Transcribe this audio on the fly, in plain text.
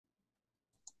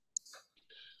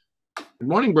Good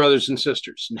morning, brothers and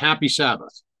sisters, and happy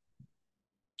Sabbath.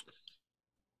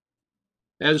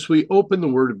 As we open the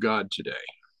Word of God today,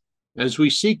 as we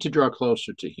seek to draw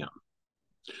closer to Him,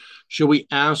 shall we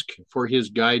ask for His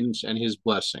guidance and His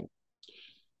blessing,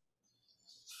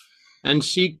 and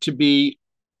seek to be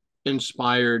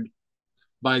inspired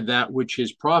by that which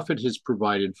His prophet has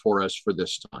provided for us for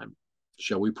this time.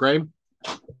 Shall we pray?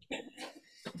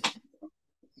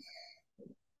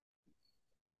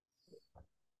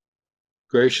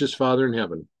 Gracious Father in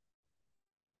heaven,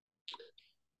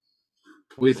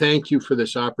 we thank you for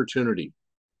this opportunity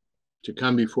to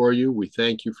come before you. We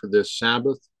thank you for this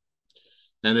Sabbath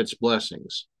and its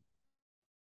blessings.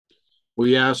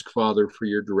 We ask, Father, for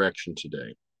your direction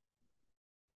today.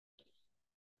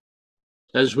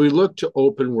 As we look to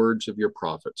open words of your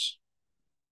prophets,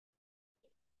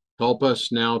 help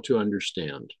us now to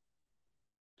understand.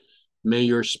 May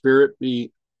your Spirit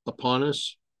be upon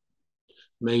us.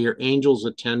 May your angels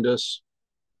attend us.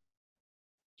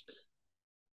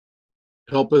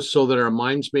 Help us so that our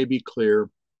minds may be clear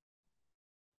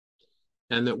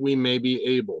and that we may be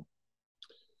able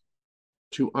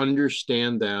to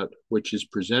understand that which is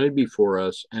presented before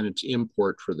us and its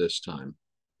import for this time.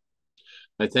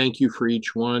 I thank you for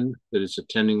each one that is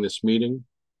attending this meeting.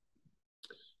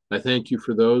 I thank you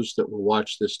for those that will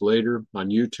watch this later on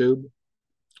YouTube.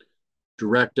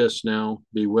 Direct us now,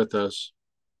 be with us,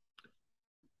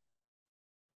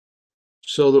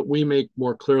 so that we may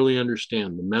more clearly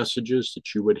understand the messages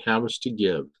that you would have us to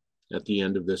give at the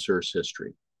end of this earth's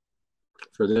history.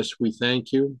 For this we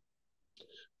thank you.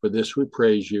 For this we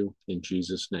praise you. In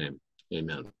Jesus' name,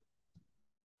 amen.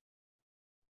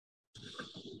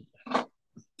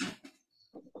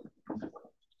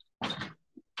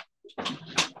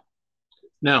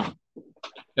 Now,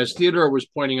 as Theodore was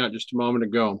pointing out just a moment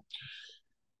ago,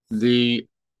 the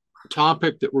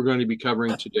topic that we're going to be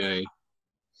covering today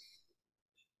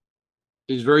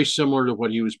is very similar to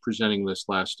what he was presenting this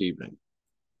last evening.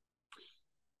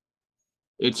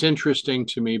 It's interesting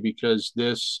to me because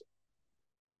this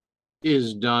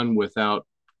is done without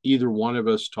either one of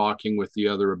us talking with the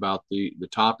other about the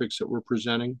topics that we're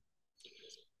presenting.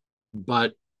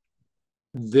 But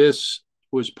this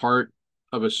was part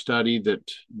of a study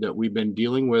that we've been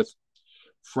dealing with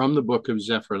from the book of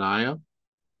Zephaniah.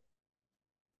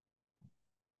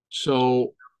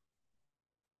 So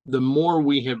the more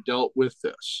we have dealt with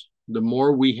this, the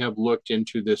more we have looked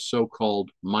into this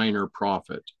so-called minor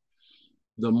prophet,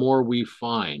 the more we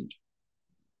find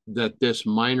that this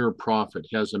minor prophet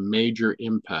has a major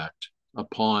impact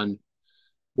upon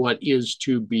what is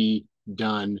to be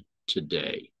done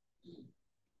today.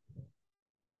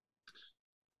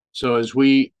 So as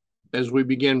we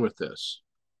begin with this,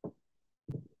 the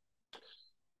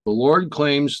Lord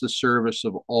claims the service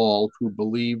of all who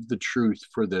believe the truth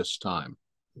for this time.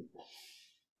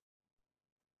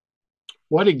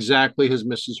 What exactly has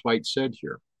Mrs. White said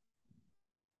here?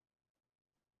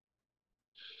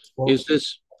 Well, Is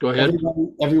this, go ahead.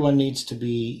 Everyone needs to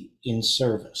be in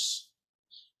service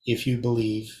if you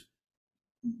believe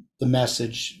the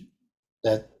message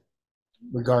that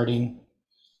regarding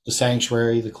the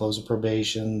sanctuary, the close of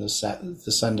probation, the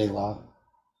Sunday law.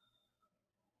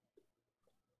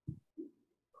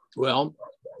 Well,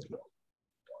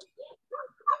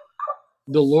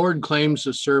 the Lord claims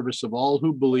the service of all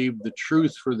who believe the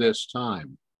truth for this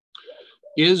time.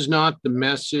 Is not the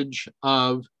message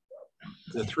of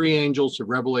the three angels of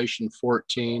Revelation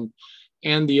 14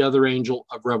 and the other angel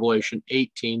of Revelation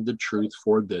 18 the truth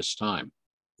for this time?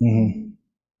 Mm-hmm.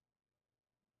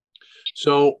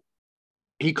 So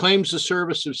he claims the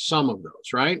service of some of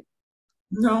those, right?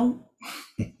 No,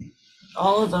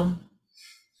 all of them.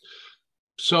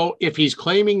 So if he's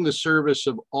claiming the service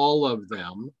of all of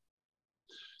them,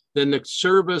 then the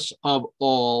service of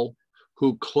all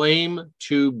who claim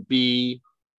to be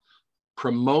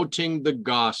promoting the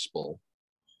gospel,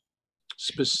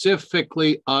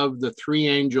 specifically of the three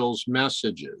angels'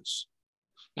 messages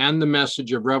and the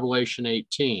message of Revelation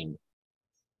 18,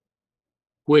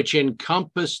 which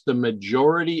encompass the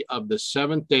majority of the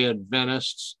Seventh-day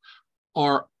Adventists,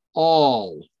 are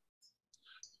all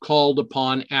called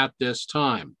upon at this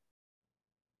time.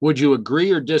 Would you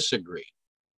agree or disagree?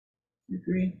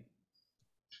 Agree.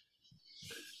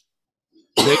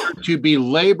 They are to be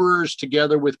laborers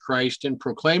together with Christ in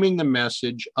proclaiming the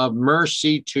message of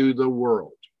mercy to the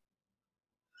world.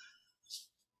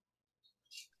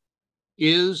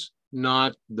 Is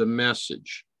not the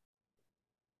message,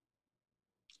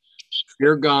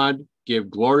 fear God,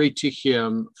 give glory to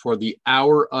him, for the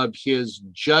hour of his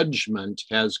judgment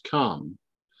has come,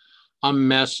 a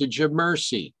message of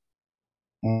mercy?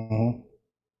 Mm-hmm.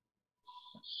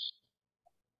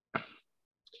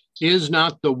 Is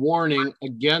not the warning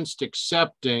against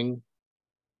accepting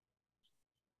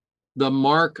the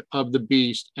mark of the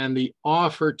beast and the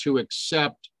offer to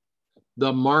accept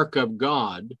the mark of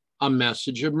God a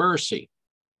message of mercy?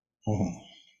 Mm-hmm.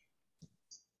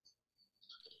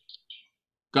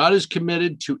 God is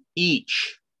committed to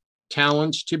each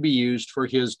talents to be used for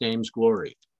his name's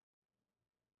glory.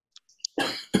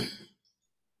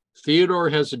 Theodore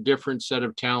has a different set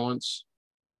of talents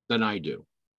than I do.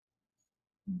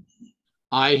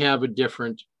 I have a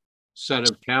different set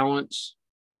of talents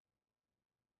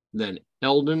than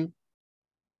Eldon,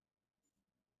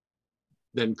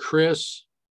 than Chris,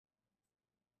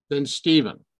 than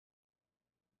Stephen.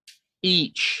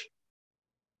 Each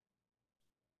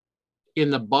in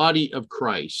the body of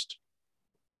Christ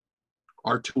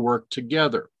are to work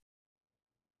together.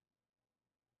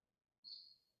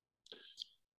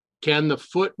 Can the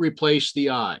foot replace the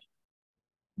eye?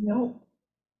 No.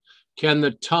 Can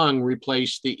the tongue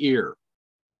replace the ear?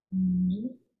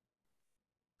 No.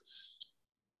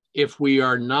 If we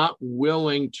are not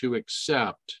willing to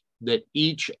accept that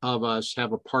each of us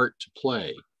have a part to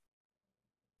play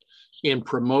in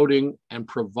promoting and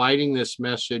providing this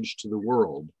message to the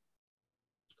world,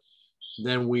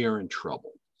 then we are in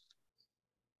trouble.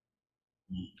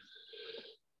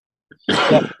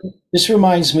 Yeah, this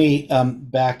reminds me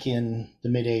back in the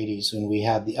mid-'80s when we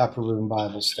had the upper room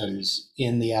Bible studies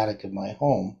in the attic of my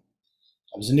home.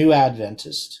 I was a new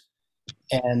Adventist,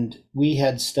 and we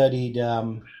had studied,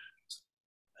 what's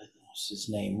his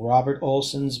name, Robert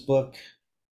Olson's book.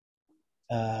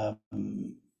 It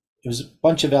was a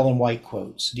bunch of Ellen White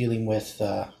quotes dealing with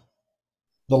the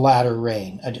latter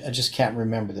rain. I just can't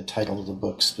remember the title of the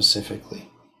book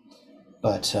specifically,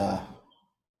 but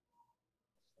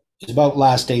it's about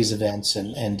last days events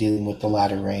and dealing with the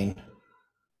latter rain.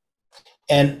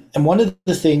 And one of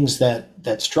the things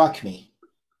that struck me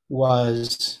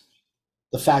was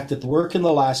the fact that the work in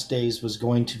the last days was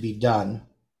going to be done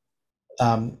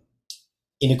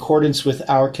in accordance with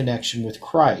our connection with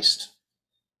Christ.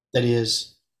 That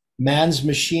is, man's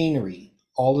machinery,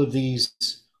 all of these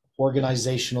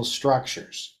organizational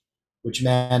structures which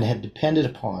man had depended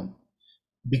upon,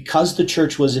 because the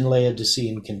church was in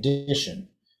Laodicean condition,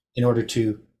 in order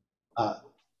to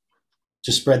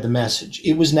spread the message,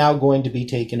 it was now going to be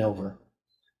taken over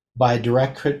by a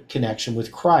direct connection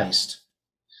with Christ.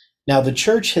 Now, the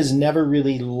church has never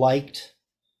really liked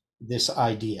this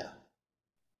idea,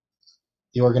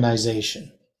 the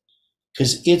organization,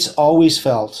 because it's always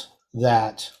felt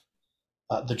that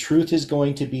the truth is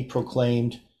going to be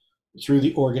proclaimed through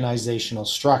the organizational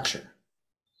structure.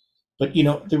 But,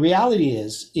 the reality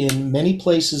is, in many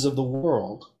places of the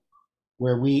world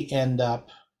where we end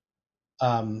up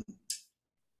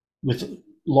with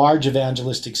large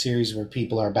evangelistic series where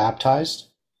people are baptized,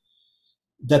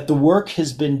 that the work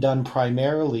has been done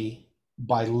primarily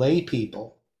by lay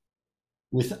people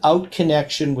without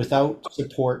connection, without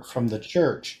support from the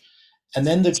church. And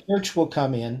then the church will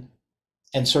come in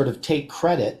and sort of take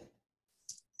credit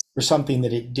for something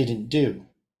that it didn't do.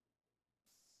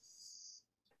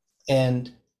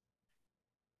 And,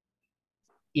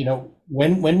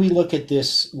 when we look at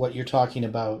this, what you're talking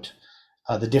about,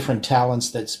 the different talents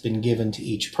that's been given to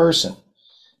each person,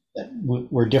 that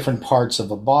we're different parts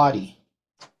of a body,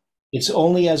 it's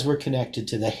only as we're connected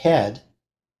to the head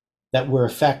that we're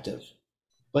effective.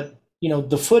 But,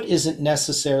 the foot isn't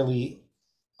necessarily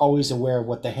always aware of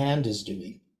what the hand is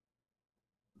doing.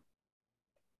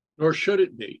 Nor should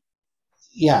it be.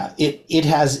 Yeah, it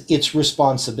has its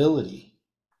responsibility.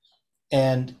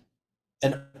 And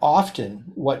often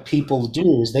what people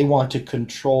do is they want to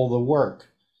control the work.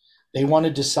 They want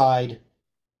to decide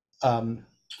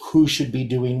who should be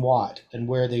doing what and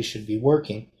where they should be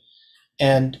working.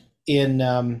 And in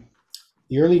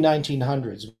the early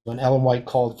 1900s, when Ellen White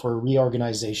called for a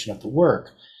reorganization of the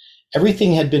work,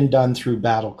 everything had been done through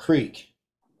Battle Creek.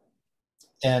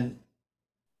 And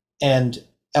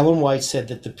Ellen White said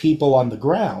that the people on the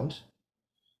ground,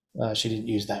 she didn't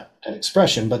use that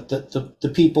expression, but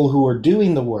the people who were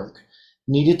doing the work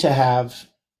needed to have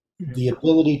the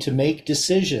ability to make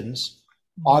decisions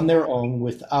on their own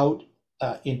without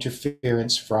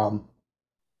interference from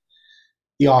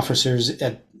the officers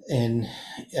at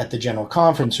the General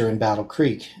Conference or in Battle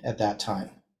Creek at that time.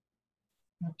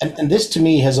 And this to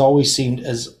me has always seemed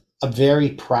as a very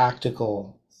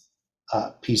practical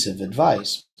piece of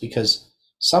advice, because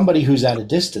somebody who's at a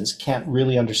distance can't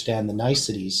really understand the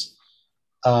niceties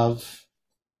of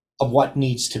what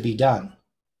needs to be done.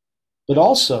 But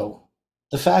also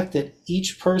the fact that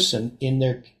each person in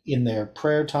their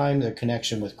prayer time, their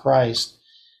connection with Christ,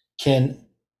 can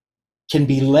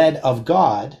be led of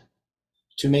God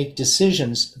to make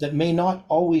decisions that may not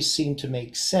always seem to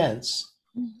make sense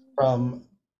from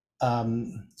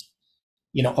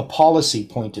a policy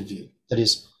point of view. That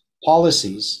is,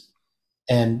 policies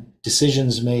and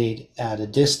decisions made at a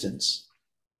distance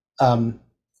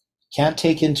can't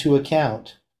take into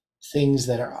account things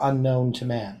that are unknown to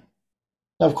man.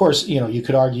 Now, of course, you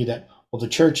could argue that, well, the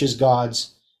church is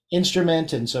God's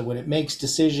instrument, and so when it makes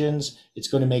decisions, it's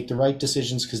going to make the right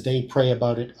decisions because they pray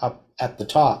about it up at the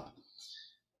top.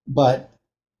 But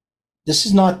this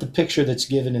is not the picture that's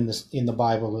given in the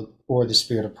Bible or the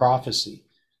spirit of prophecy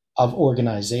of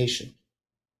organization.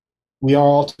 We are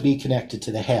all to be connected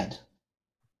to the head,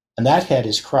 and that head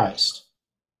is Christ.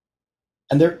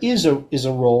 And there is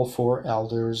a role for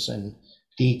elders and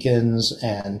deacons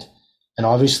and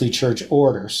obviously church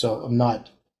order. So I'm not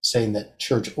saying that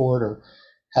church order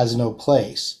has no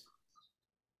place.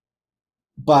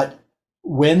 But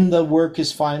when the work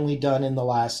is finally done in the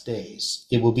last days,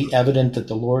 it will be evident that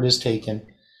the Lord has taken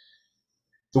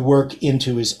the work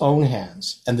into his own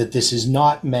hands and that this is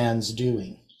not man's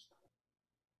doing.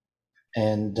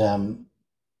 And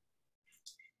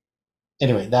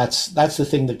anyway, that's the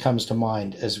thing that comes to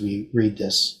mind as we read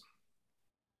this.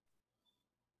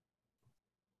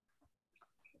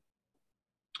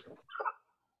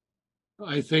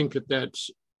 I think that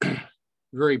that's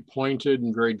very pointed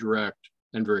and very direct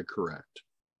and very correct.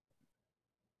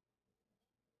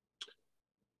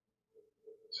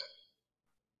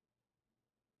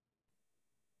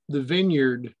 The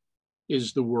vineyard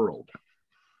is the world.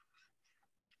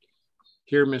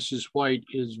 Here, Mrs. White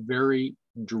is very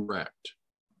direct.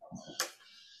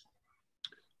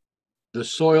 The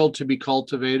soil to be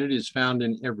cultivated is found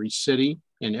in every city,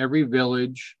 in every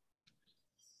village,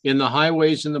 in the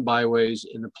highways and the byways,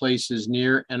 in the places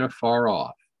near and afar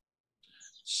off.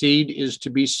 Seed is to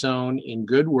be sown in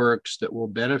good works that will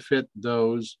benefit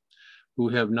those who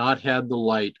have not had the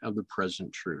light of the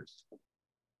present truth.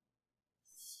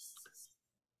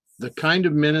 The kind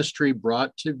of ministry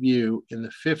brought to view in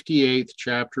the 58th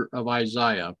chapter of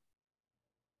Isaiah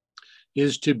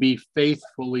is to be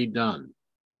faithfully done.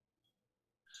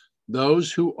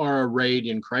 Those who are arrayed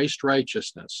in Christ's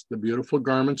righteousness, the beautiful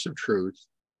garments of truth,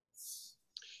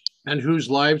 and whose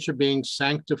lives are being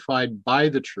sanctified by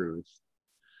the truth,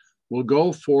 will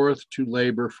go forth to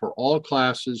labor for all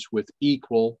classes with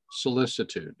equal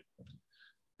solicitude.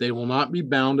 They will not be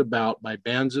bound about by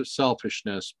bands of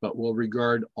selfishness, but will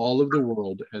regard all of the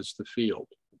world as the field.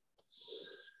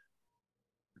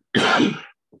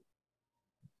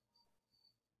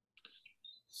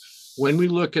 When we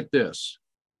look at this,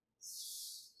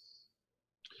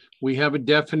 we have a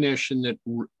definition that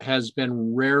has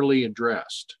been rarely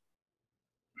addressed.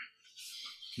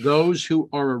 Those who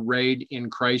are arrayed in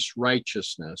Christ's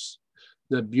righteousness,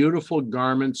 the beautiful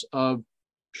garments of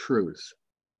truth,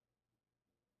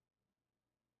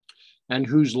 and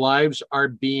whose lives are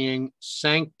being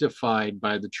sanctified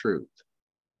by the truth.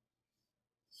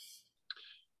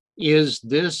 Is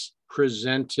this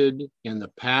presented in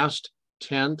the past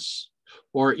tense,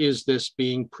 or is this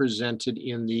being presented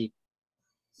in the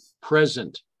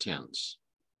present tense?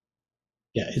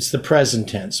 Yeah, it's the present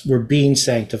tense. We're being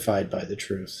sanctified by the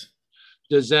truth.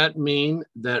 Does that mean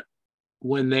that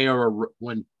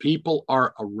when people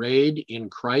are arrayed in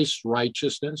Christ's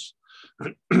righteousness,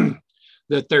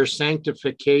 that their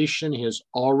sanctification has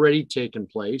already taken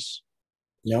place?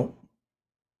 Nope.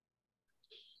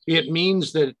 It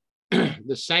means that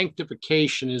the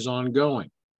sanctification is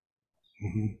ongoing.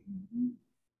 Mm-hmm.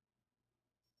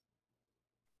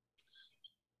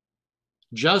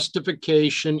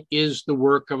 Justification is the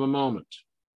work of a moment.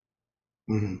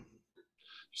 Mm-hmm.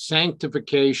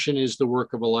 Sanctification is the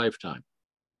work of a lifetime.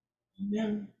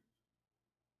 Yeah.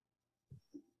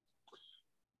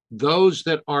 Those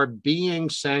that are being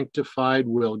sanctified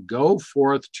will go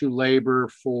forth to labor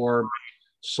for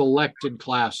selected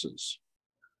classes.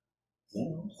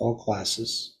 All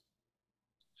classes.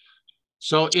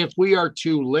 So if we are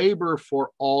to labor for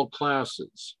all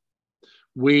classes,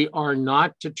 we are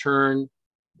not to turn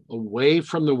away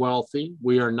from the wealthy.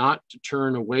 We are not to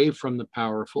turn away from the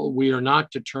powerful. We are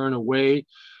not to turn away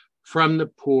from the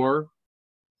poor.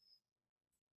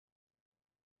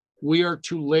 We are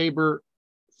to labor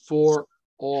for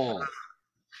all.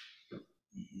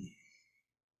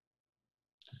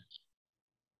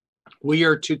 We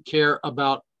are to care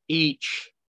about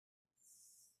each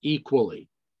equally.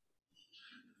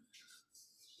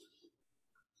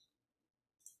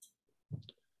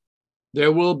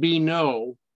 There will be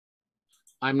no,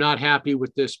 I'm not happy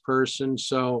with this person,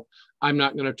 so I'm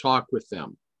not going to talk with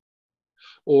them.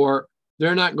 Or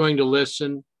they're not going to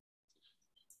listen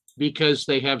because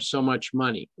they have so much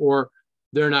money. Or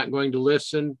They're not going to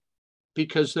listen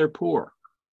because they're poor.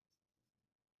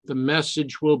 The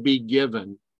message will be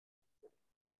given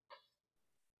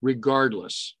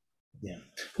regardless. Yeah.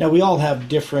 Now, we all have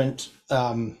different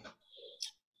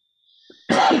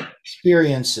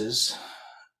experiences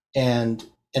and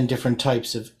different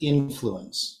types of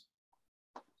influence.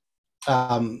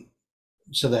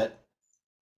 So that,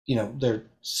 there are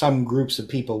some groups of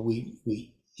people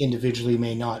we individually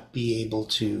may not be able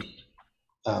to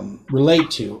relate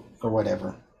to or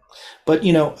whatever. But,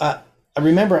 I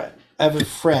remember I have a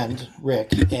friend,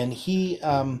 Rick, and he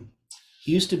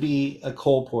used to be a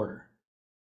coal porter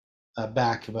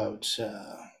back about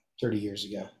 30 years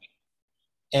ago.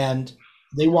 And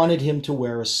they wanted him to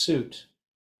wear a suit.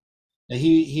 Now,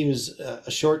 he was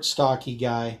a short, stocky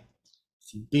guy,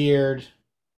 with a beard,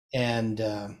 and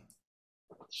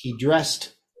he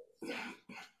dressed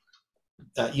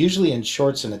usually in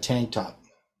shorts and a tank top.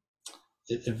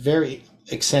 A very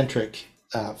eccentric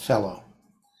fellow.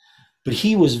 But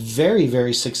he was very,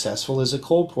 very successful as a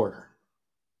coal porter.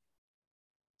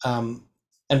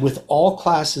 And with all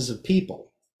classes of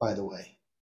people, by the way.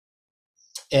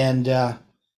 And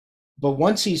but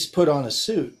once he's put on a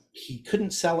suit, he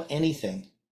couldn't sell anything.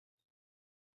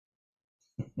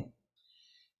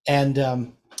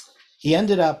 And he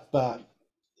ended up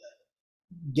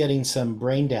getting some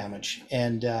brain damage,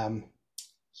 and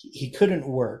he couldn't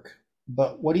work.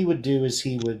 But what he would do is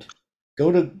he would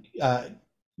go to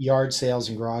yard sales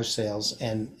and garage sales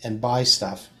and buy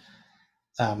stuff,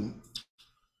 and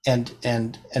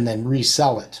then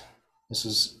resell it. This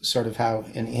is sort of how,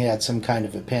 and he had some kind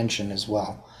of a pension as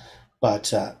well,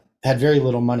 but had very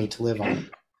little money to live on.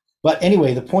 But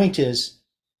anyway, the point is,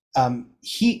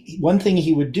 one thing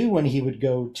he would do when he would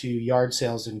go to yard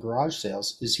sales and garage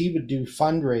sales is he would do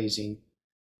fundraising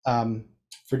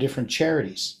for different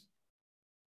charities.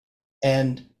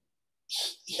 And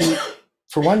he,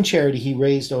 for one charity, he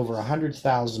raised over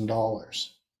 $100,000.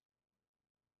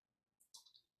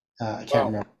 I can't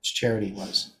remember which charity it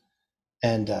was.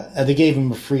 And they gave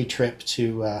him a free trip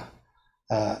to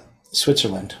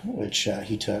Switzerland, which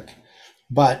he took.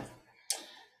 But,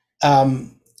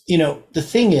 the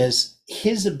thing is,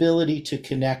 his ability to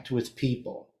connect with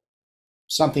people,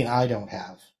 something I don't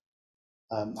have.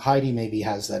 Heidi maybe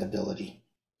has that ability.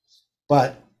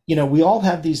 But, we all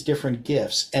have these different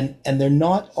gifts, and they're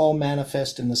not all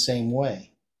manifest in the same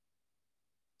way.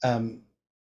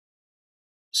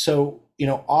 So,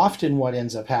 often what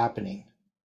ends up happening,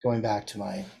 going back to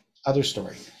my other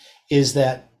story, is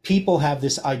that people have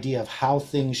this idea of how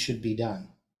things should be done.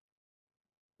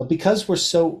 But because we're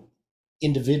so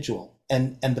individual,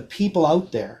 and the people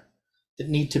out there that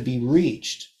need to be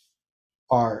reached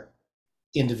are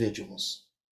individuals,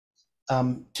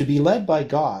 to be led by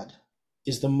God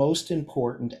is the most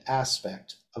important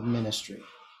aspect of ministry.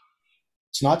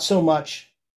 It's not so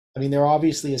much, there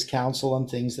obviously is counsel on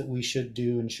things that we should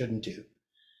do and shouldn't do.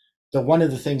 But one of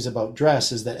the things about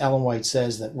dress is that Ellen White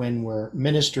says that when we're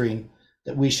ministering,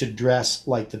 that we should dress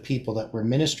like the people that we're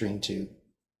ministering to.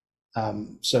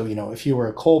 So, if you were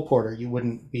a coal porter, you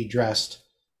wouldn't be dressed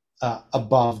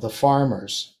above the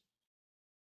farmers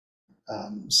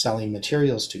selling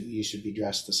materials to. You should be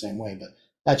dressed the same way, but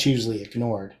that's usually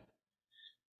ignored.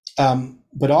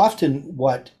 But often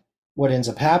what ends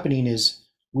up happening is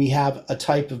we have a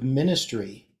type of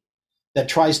ministry that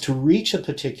tries to reach a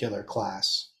particular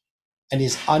class and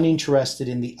is uninterested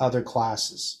in the other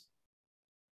classes.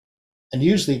 And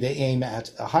usually they aim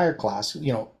at a higher class,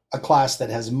 a class that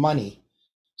has money.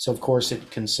 So of course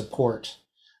it can support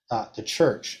the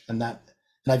church, and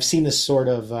I've seen this sort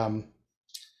of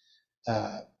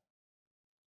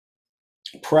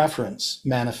preference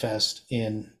manifest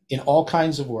in all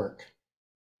kinds of work.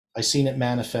 I've seen it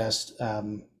manifest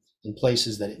in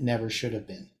places that it never should have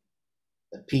been.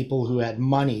 That people who had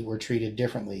money were treated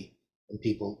differently than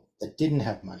people that didn't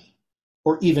have money,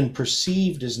 or even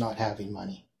perceived as not having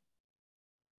money.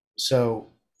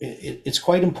 So it's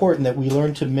quite important that we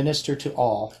learn to minister to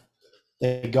all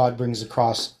that God brings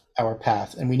across our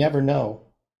path, and we never know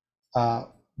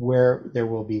where there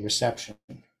will be reception.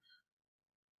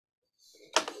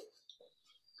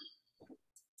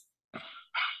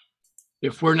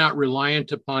 If we're not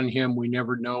reliant upon him, we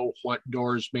never know what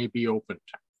doors may be opened.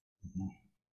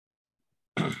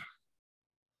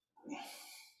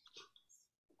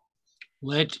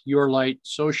 Let your light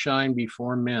so shine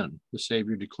before men, the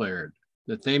Savior declared,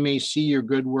 that they may see your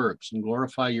good works and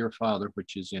glorify your Father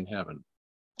which is in heaven.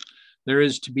 There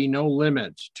is to be no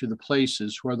limit to the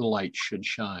places where the light should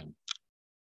shine.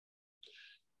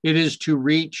 It is to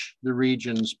reach the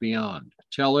regions beyond.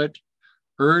 Tell it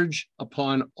Urge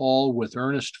upon all with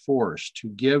earnest force to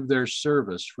give their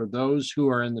service for those who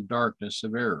are in the darkness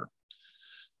of error,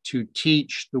 to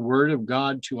teach the word of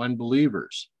God to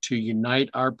unbelievers, to unite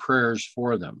our prayers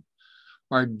for them,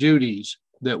 our duties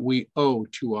that we owe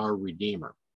to our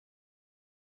Redeemer.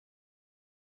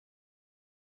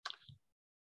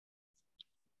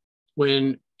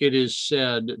 When it is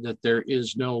said that there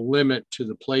is no limit to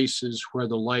the places where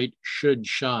the light should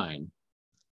shine,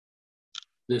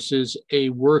 this is a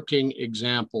working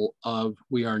example of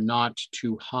we are not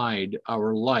to hide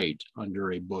our light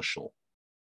under a bushel.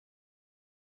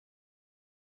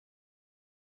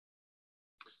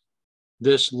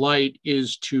 This light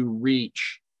is to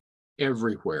reach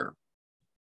everywhere.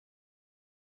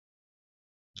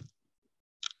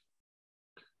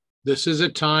 This is a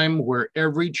time where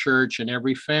every church and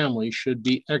every family should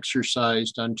be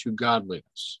exercised unto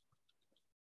godliness.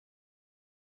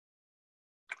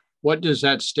 What does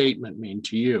that statement mean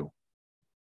to you?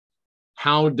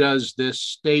 How does this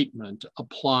statement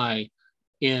apply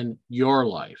in your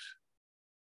life?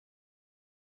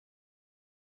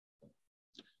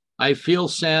 I feel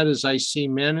sad as I see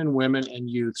men and women and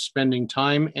youth spending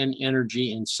time and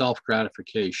energy in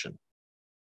self-gratification.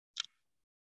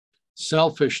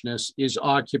 Selfishness is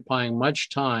occupying much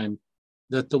time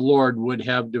that the Lord would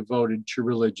have devoted to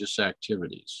religious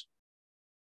activities.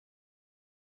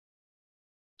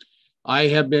 I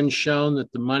have been shown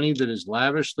that the money that is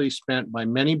lavishly spent by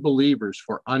many believers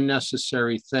for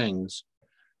unnecessary things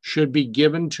should be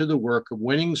given to the work of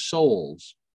winning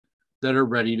souls that are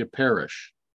ready to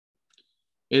perish.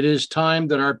 It is time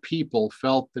that our people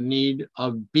felt the need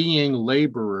of being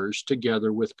laborers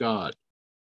together with God.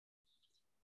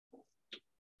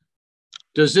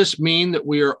 Does this mean that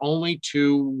we are only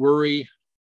to worry,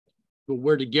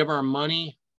 we're to give our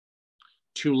money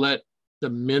to let the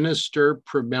minister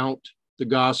promote the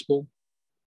gospel?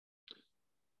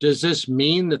 Does this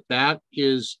mean that that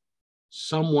is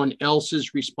someone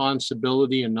else's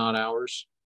responsibility and not ours?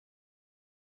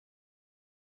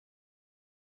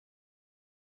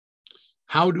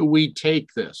 How do we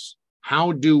take this?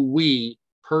 How do we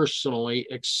personally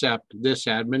accept this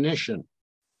admonition?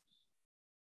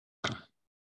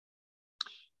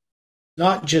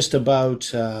 Not just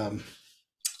about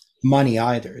money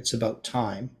either. It's about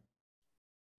time.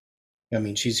 I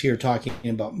mean, she's here talking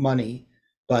about money,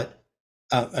 but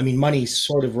I mean, money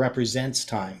sort of represents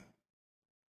time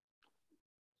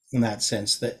in that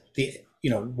sense that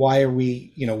why are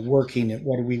we, working and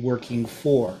what are we working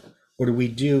for? What are we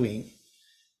doing?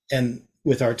 And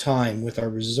with our time, with our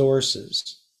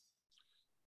resources.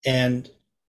 And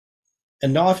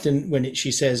often when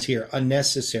she says here,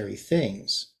 unnecessary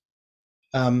things,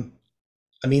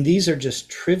 I mean, these are just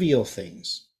trivial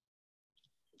things.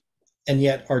 And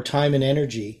yet our time and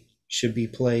energy should be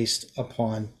placed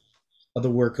upon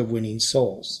the work of winning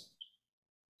souls.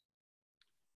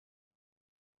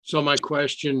 So my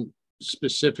question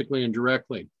specifically and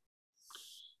directly,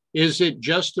 is it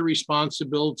just the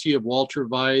responsibility of Walter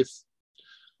Veith,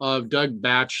 of Doug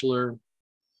Batchelor,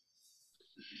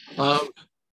 of,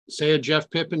 say, a Jeff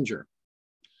Pippinger,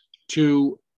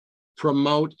 to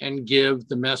promote and give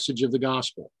the message of the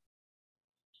gospel?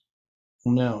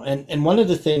 No. And one of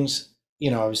the things,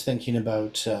 I was thinking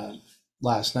about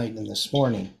last night and this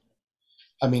morning,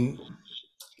 I mean,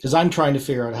 because I'm trying to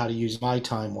figure out how to use my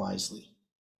time wisely.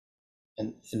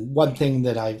 And one thing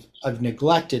that I've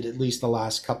neglected, at least the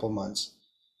last couple months,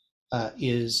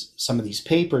 is some of these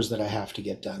papers that I have to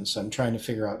get done. So I'm trying to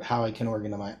figure out how I can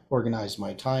organize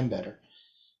my time better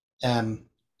to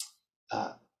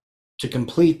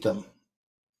complete them.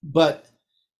 But,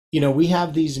 we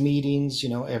have these meetings,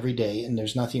 every day, and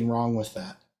there's nothing wrong with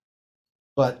that.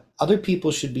 But other people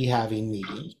should be having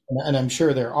meetings, and I'm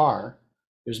sure there are.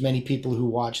 There's many people who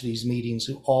watch these meetings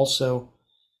who also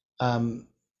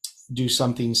do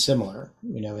something similar,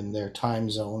 in their time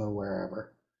zone or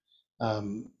wherever.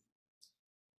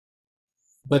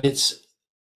 But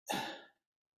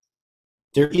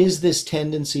there is this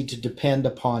tendency to depend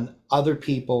upon other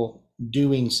people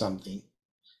doing something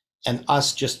and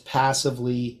us just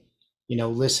passively,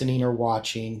 listening or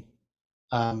watching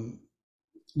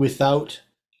without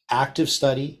active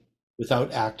study,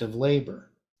 without active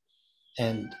labor.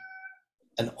 And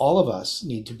all of us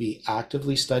need to be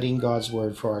actively studying God's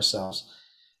word for ourselves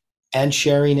and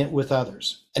sharing it with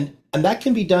others. And that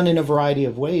can be done in a variety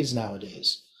of ways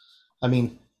nowadays. I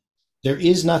mean, there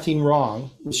is nothing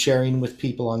wrong with sharing with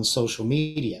people on social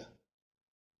media.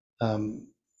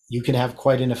 You can have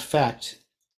quite an effect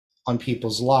on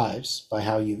people's lives by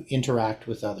how you interact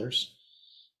with others.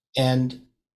 And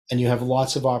you have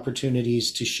lots of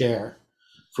opportunities to share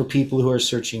for people who are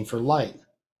searching for light.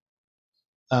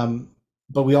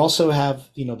 But we also have,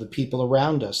 the people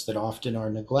around us that often are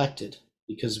neglected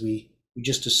because we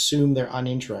just assume they're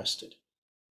uninterested.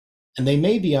 And they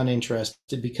may be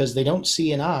uninterested because they don't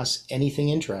see in us anything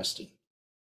interesting.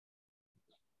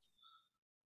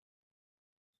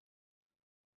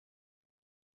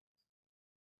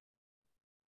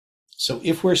 So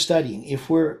if we're studying, if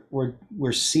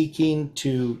we're seeking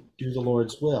to do the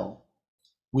Lord's will,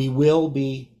 we will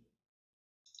be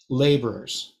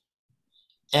laborers.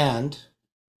 And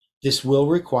this will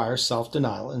require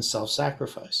self-denial and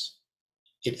self-sacrifice.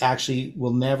 It actually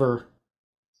will never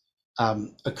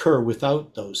occur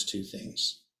without those two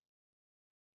things.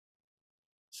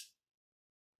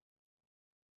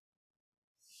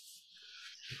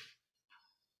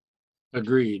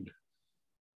 Agreed.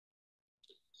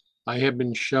 I have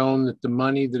been shown that the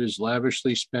money that is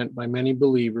lavishly spent by many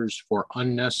believers for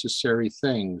unnecessary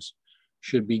things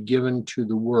should be given to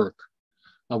the work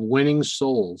of winning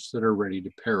souls that are ready to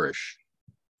perish.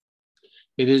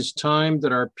 It is time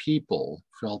that our people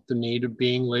felt the need of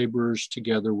being laborers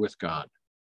together with God.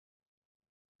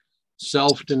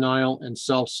 Self-denial and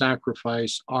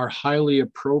self-sacrifice are highly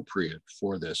appropriate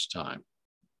for this time.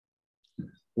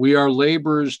 We are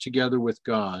laborers together with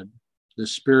God, the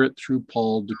Spirit through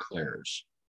Paul declares.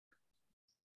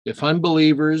 If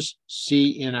unbelievers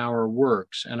see in our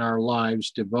works and our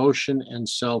lives devotion and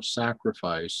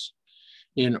self-sacrifice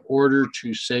in order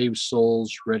to save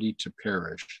souls ready to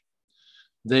perish,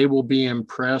 they will be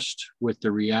impressed with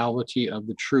the reality of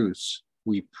the truths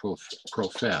we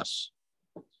profess.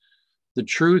 The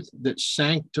truth that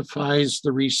sanctifies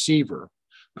the receiver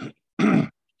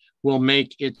will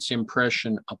make its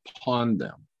impression upon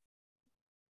them.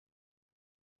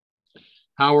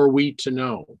 How are we to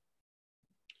know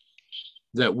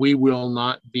that we will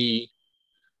not be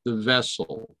the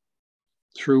vessel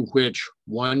through which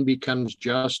one becomes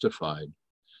justified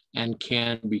and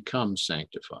can become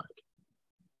sanctified?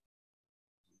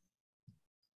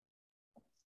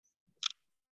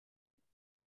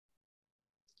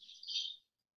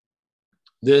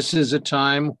 This is a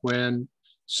time when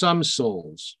some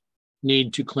souls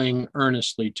need to cling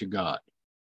earnestly to God.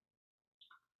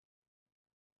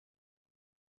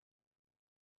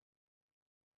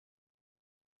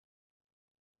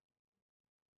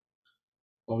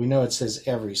 Well, we know it says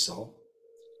every soul.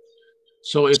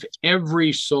 So if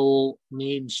every soul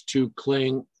needs to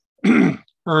cling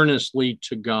earnestly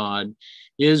to God,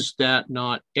 is that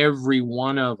not every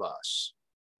one of us?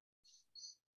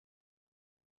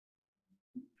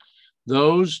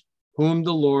 Those whom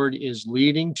the Lord is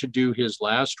leading to do his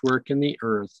last work in the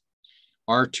earth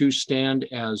are to stand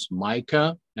as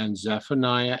Micah and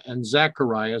Zephaniah and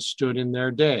Zechariah stood in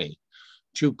their day,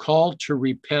 to call to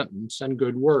repentance and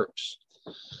good works.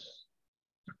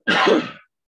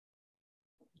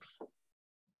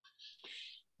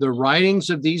 The writings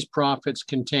of these prophets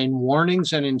contain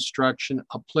warnings and instruction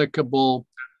applicable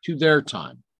to their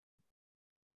time,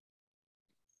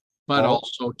 but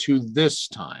also to this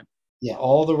time. Yeah,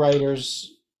 all the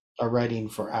writers are writing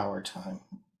for our time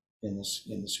in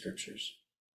the scriptures.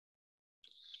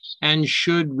 And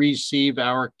should receive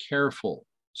our careful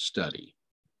study.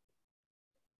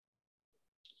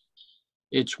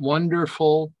 It's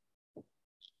wonderful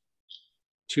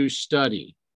to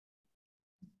study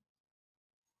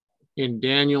in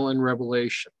Daniel and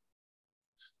Revelation.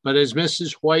 But as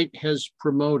Mrs. White has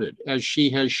promoted, as she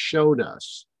has showed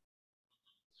us,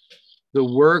 the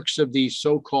works of these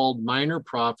so-called minor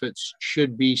prophets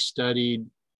should be studied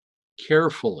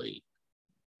carefully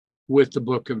with the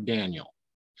book of Daniel.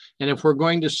 And if we're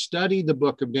going to study the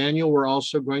book of Daniel, we're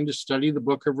also going to study the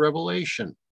book of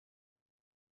Revelation.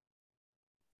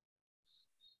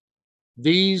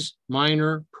 These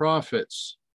minor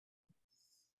prophets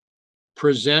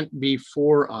present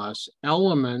before us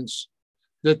elements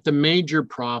that the major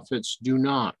prophets do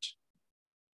not.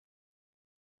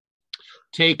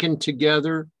 Taken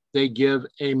together, they give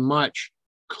a much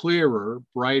clearer,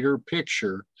 brighter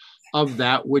picture of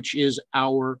that which is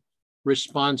our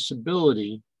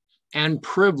responsibility and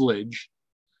privilege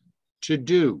to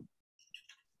do.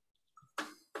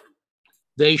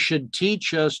 They should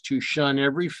teach us to shun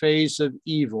every phase of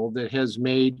evil that has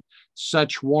made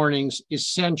such warnings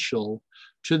essential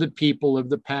to the people of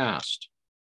the past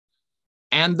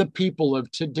and the people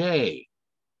of today.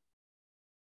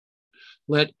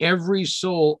 Let every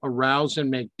soul arouse and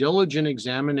make diligent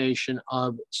examination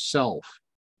of self,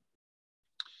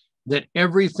 that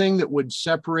everything that would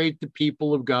separate the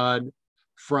people of God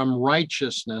from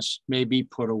righteousness may be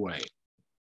put away.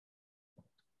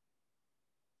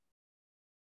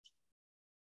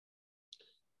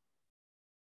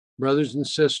 Brothers and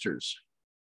sisters,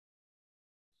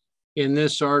 In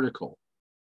this article,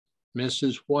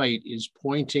 Mrs. White is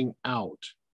pointing out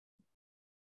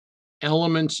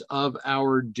elements of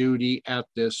our duty at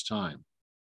this time,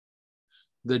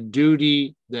 the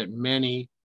duty that many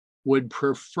would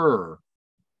prefer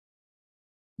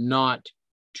not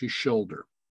to shoulder.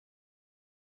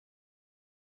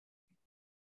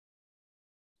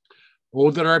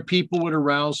 Oh, that our people would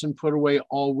arouse and put away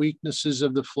all weaknesses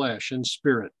of the flesh and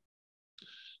spirit.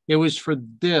 It was for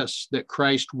this that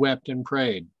Christ wept and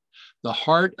prayed. The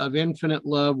heart of infinite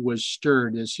love was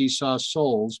stirred as he saw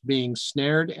souls being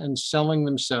snared and selling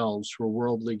themselves for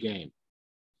worldly gain.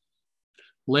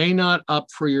 Lay not up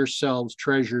for yourselves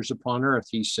treasures upon earth,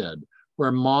 he said,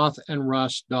 where moth and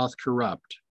rust doth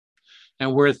corrupt,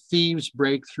 and where thieves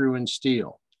break through and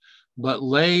steal. But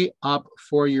lay up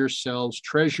for yourselves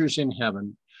treasures in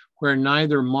heaven, where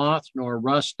neither moth nor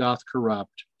rust doth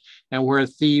corrupt, and where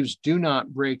thieves do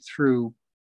not break through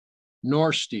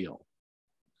nor steal.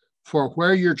 For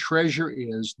where your treasure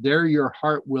is, there your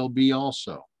heart will be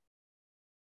also.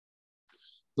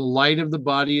 The light of the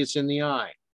body is in the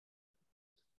eye.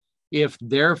 If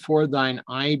therefore thine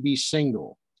eye be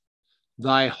single,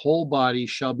 thy whole body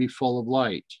shall be full of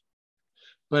light.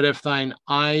 But if thine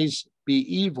eyes be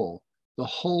evil, the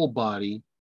whole body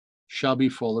shall be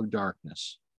full of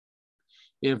darkness.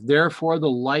 If therefore the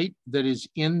light that is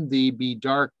in thee be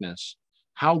darkness,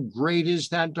 how great is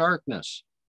that darkness?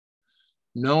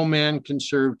 No man can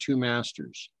serve two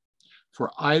masters,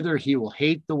 for either he will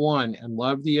hate the one and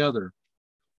love the other,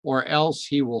 or else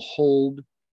he will hold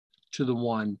to the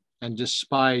one and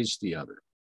despise the other.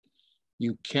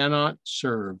 You cannot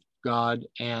serve God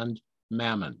and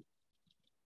mammon.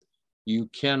 You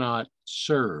cannot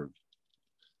serve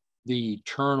the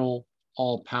eternal,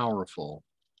 all-powerful,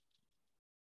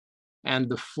 and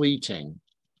the fleeting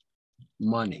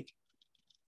money.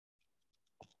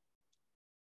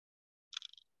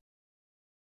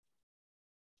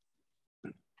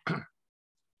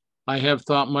 I have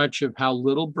thought much of how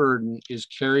little burden is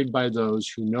carried by those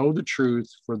who know the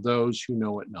truth for those who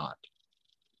know it not.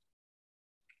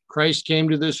 Christ came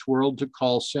to this world to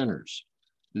call sinners,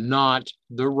 not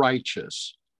the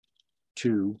righteous,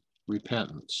 to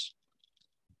repentance.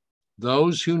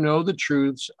 Those who know the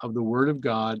truths of the Word of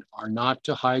God are not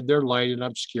to hide their light in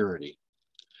obscurity,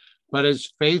 but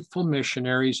as faithful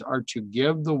missionaries are to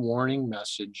give the warning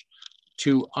message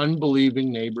to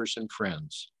unbelieving neighbors and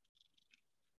friends.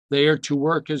 They are to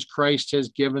work as Christ has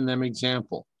given them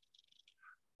example.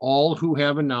 All who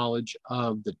have a knowledge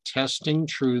of the testing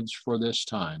truths for this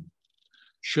time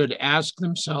should ask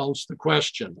themselves the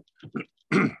question,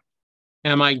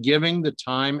 am I giving the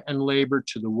time and labor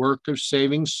to the work of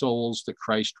saving souls that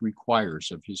Christ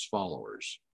requires of his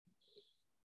followers?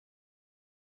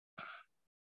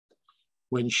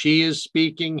 When she is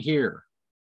speaking here,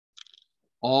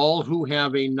 all who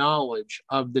have a knowledge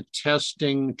of the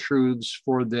testing truths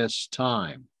for this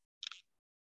time,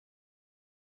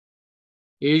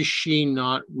 is she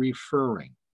not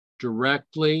referring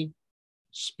directly,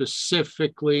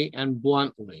 specifically, and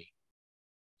bluntly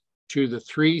to the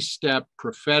three-step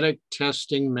prophetic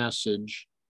testing message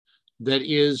that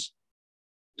is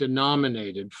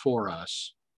denominated for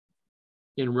us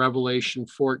in Revelation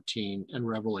 14 and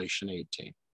Revelation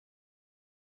 18?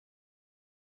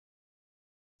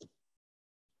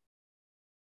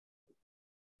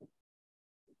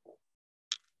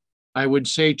 I would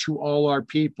say to all our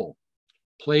people,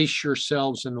 place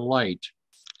yourselves in the light,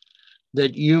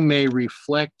 that you may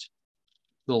reflect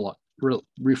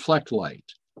light,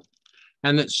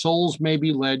 and that souls may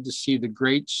be led to see the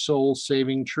great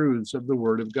soul-saving truths of the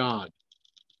Word of God.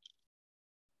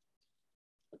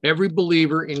 Every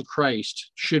believer in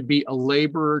Christ should be a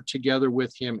laborer together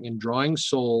with him in drawing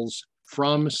souls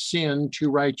from sin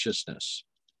to righteousness.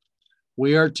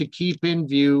 We are to keep in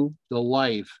view the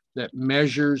life that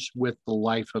measures with the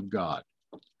life of God.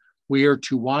 We are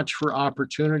to watch for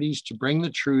opportunities to bring the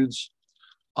truths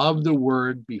of the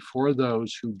Word before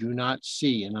those who do not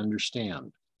see and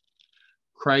understand.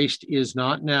 Christ is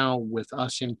not now with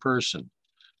us in person,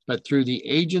 but through the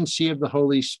agency of the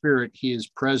Holy Spirit, he is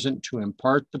present to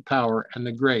impart the power and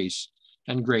the grace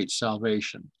and great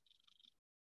salvation.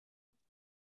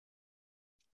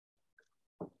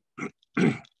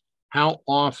 How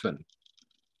often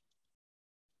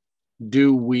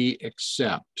do we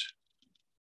accept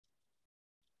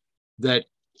that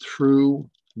through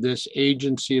this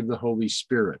agency of the Holy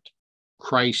Spirit,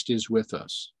 Christ is with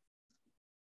us?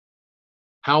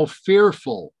 How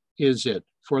fearful is it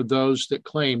for those that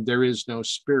claim there is no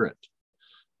Spirit?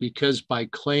 Because by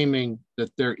claiming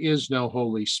that there is no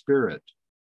Holy Spirit,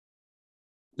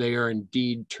 they are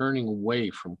indeed turning away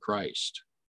from Christ.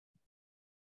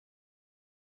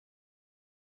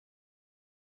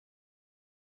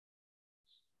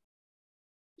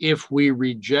 if we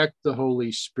reject the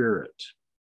Holy Spirit,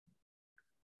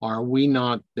 are we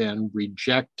not then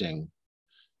rejecting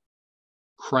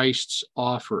Christ's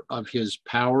offer of his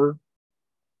power,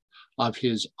 of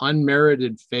his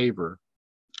unmerited favor,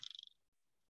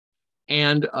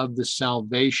 and of the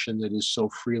salvation that is so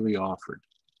freely offered?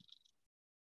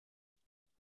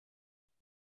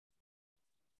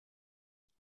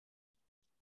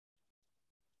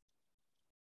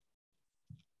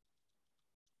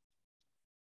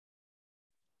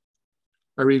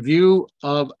 A review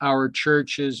of our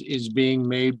churches is being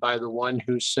made by the one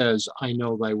who says, I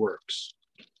know thy works.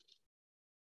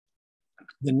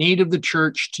 The need of the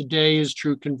church today is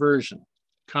true conversion,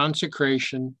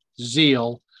 consecration,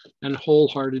 zeal, and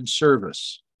wholehearted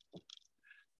service.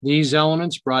 These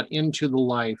elements brought into the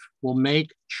life will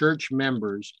make church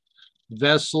members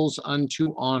vessels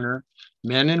unto honor,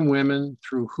 men and women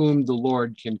through whom the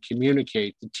Lord can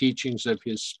communicate the teachings of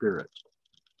his Spirit.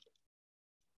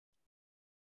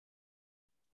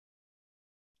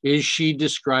 Is she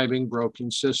describing broken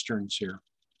cisterns here?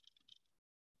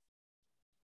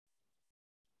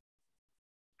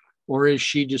 Or is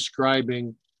she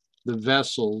describing the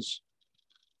vessels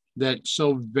that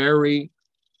so very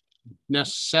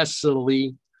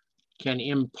necessarily can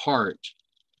impart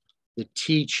the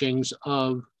teachings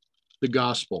of the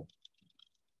gospel?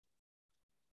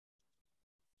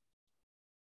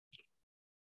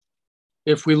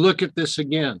 If we look at this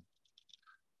again,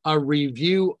 a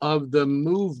review of the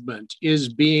movement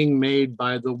is being made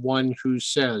by the one who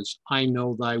says, I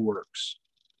know thy works.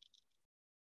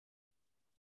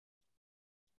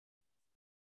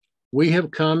 We have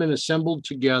come and assembled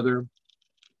together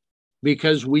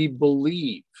because we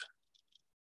believe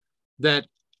that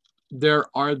there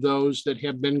are those that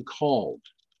have been called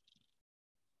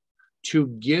to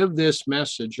give this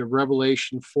message of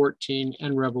Revelation 14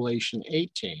 and Revelation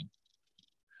 18,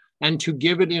 and to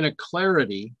give it in a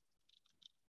clarity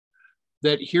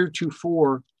that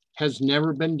heretofore has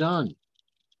never been done.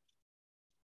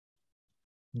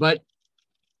 But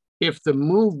if the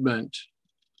movement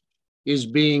is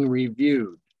being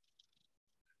reviewed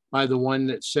by the one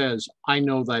that says, I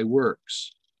know thy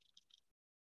works,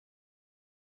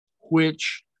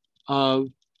 which of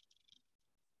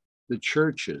the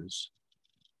churches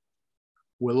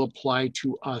will apply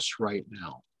to us right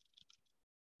now?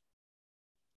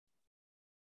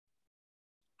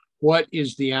 What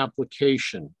is the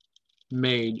application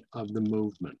made of the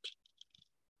movement?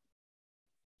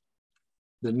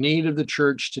 The need of the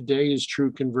church today is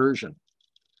true conversion.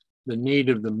 The need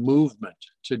of the movement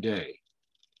today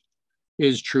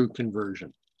is true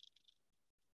conversion.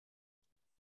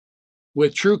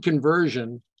 With true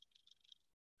conversion,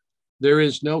 there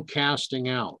is no casting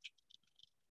out.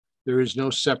 There is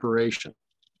no separation.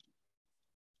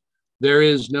 There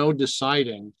is no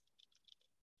deciding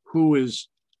who is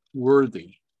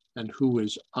worthy and who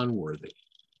is unworthy.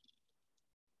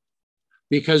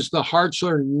 Because the hearts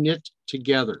are knit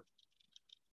together.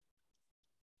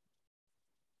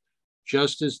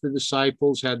 Just as the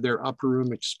disciples had their upper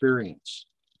room experience,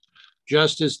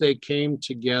 just as they came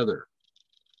together,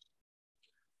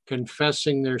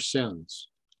 confessing their sins,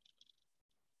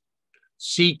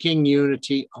 seeking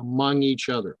unity among each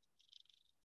other.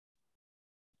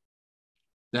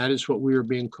 That is what we are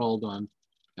being called on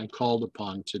and called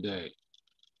upon today.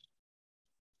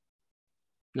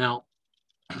 Now,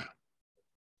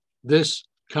 this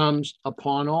comes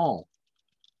upon all.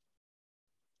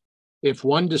 If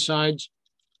one decides,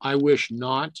 I wish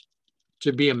not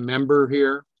to be a member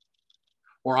here,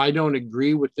 or I don't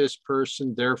agree with this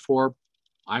person, therefore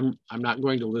I'm not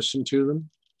going to listen to them,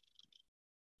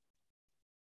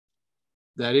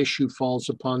 that issue falls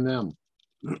upon them.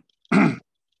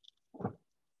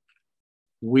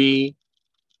 We,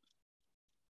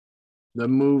 the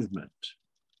movement,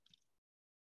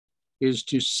 is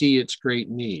to see its great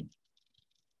need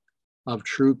of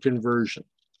true conversion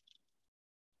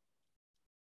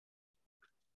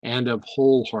and of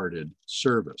wholehearted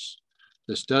service.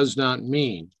 This does not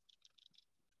mean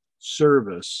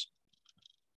service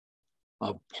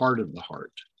of part of the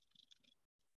heart.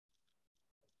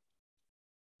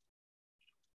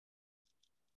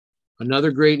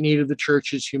 Another great need of the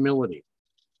church is humility,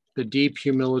 the deep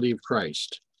humility of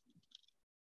Christ.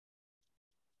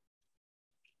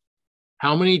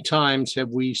 How many times have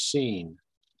we seen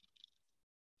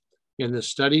in the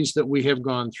studies that we have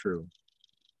gone through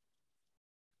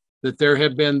that there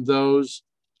have been those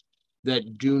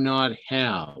that do not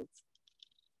have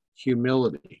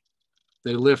humility?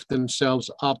 They lift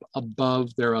themselves up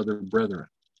above their other brethren.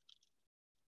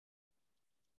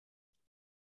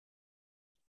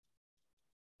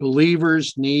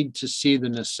 Believers need to see the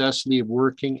necessity of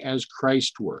working as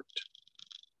Christ worked.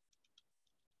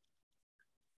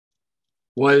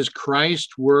 Was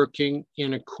Christ working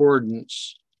in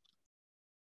accordance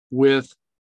with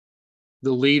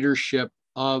the leadership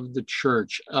of the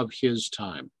church of his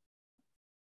time?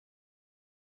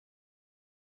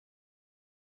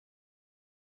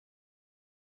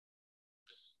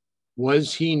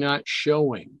 Was he not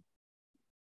showing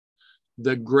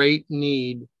the great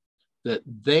need that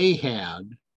they had,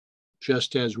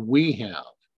 just as we have,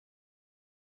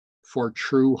 for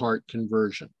true heart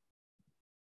conversion?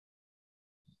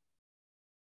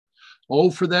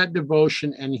 Oh, for that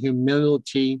devotion and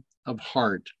humility of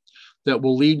heart that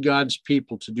will lead God's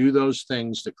people to do those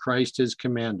things that Christ has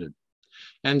commanded,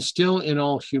 and still in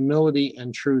all humility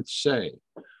and truth say,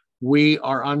 we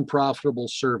are unprofitable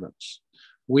servants.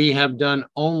 We have done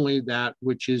only that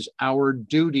which is our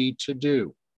duty to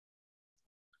do.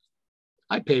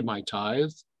 I pay my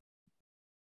tithe.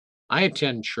 I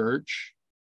attend church.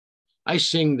 I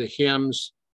sing the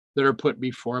hymns that are put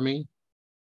before me.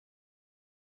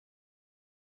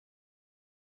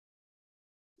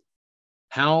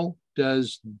 How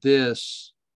does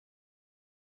this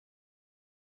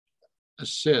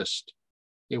assist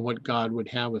in what God would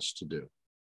have us to do?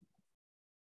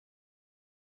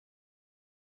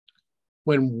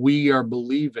 When we are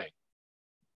believing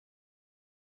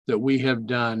that we have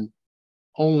done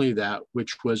only that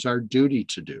which was our duty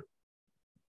to do.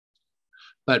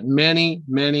 But many,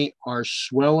 many are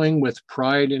swelling with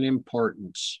pride and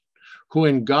importance, who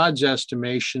in God's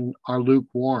estimation are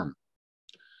lukewarm.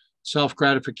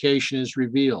 Self-gratification is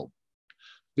revealed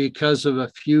because of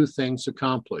a few things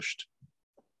accomplished.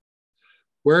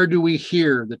 Where do we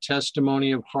hear the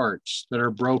testimony of hearts that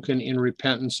are broken in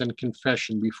repentance and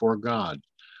confession before God?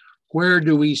 Where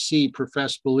do we see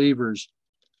professed believers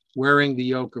wearing the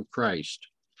yoke of Christ?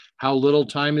 How little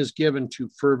time is given to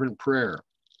fervent prayer,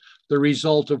 the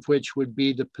result of which would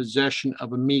be the possession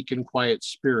of a meek and quiet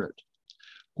spirit,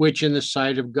 which in the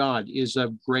sight of God is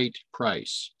of great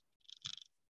price.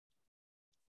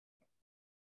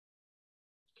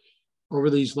 Over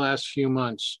these last few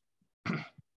months,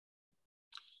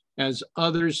 as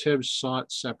others have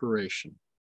sought separation,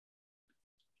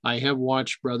 I have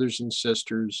watched brothers and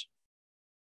sisters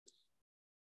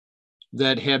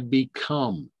that have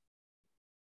become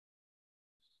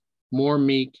more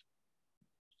meek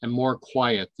and more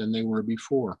quiet than they were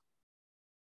before.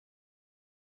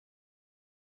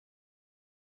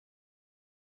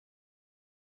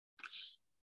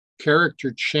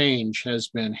 Character change has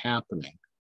been happening.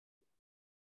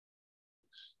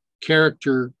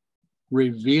 Character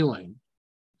revealing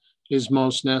is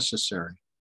most necessary.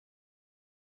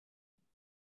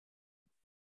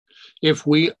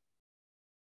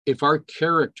 If our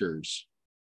characters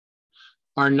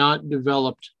are not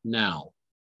developed now,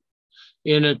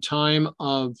 in a time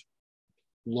of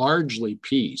largely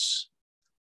peace,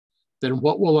 then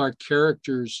what will our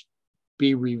characters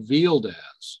be revealed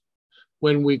as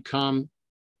when we come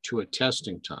to a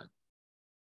testing time?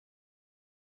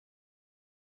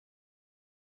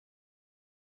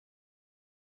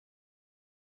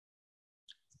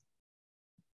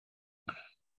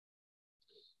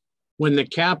 When the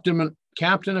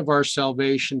captain of our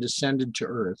salvation descended to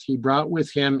earth, he brought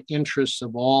with him interests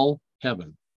of all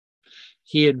heaven.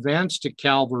 He advanced to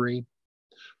Calvary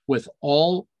with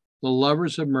all the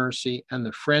lovers of mercy and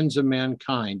the friends of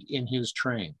mankind in his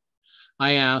train.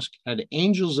 I ask, had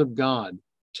angels of God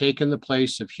taken the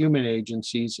place of human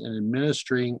agencies in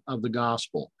administering of the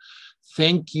gospel,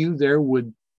 think you there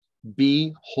would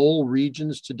be whole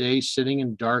regions today sitting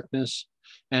in darkness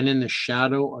and in the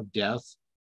shadow of death?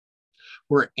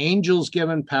 Were angels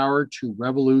given power to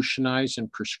revolutionize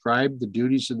and prescribe the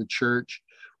duties of the church,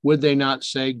 would they not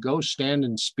say, go stand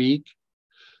and speak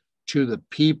to the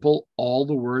people all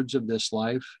the words of this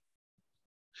life?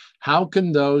 How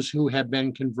can those who have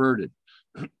been converted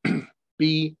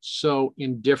be so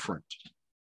indifferent?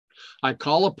 I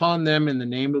call upon them in the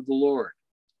name of the Lord.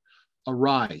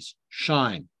 Arise,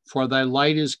 shine, for thy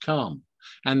light is come,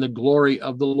 and the glory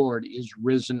of the Lord is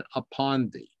risen upon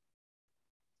thee.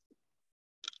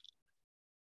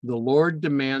 The Lord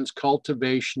demands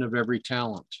cultivation of every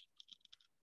talent.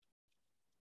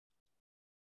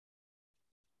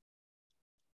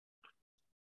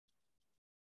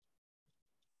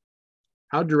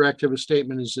 How direct of a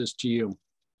statement is this to you?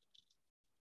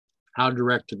 How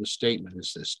direct of a statement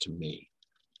is this to me?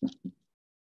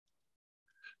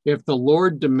 If the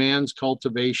Lord demands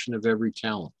cultivation of every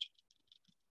talent,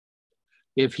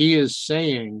 if he is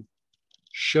saying,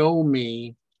 show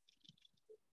me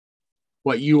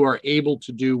what you are able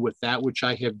to do with that which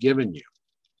I have given you,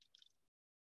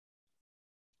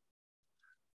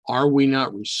 Are we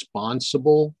not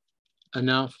responsible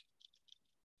enough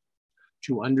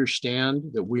to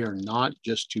understand that we are not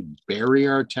just to bury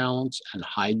our talents and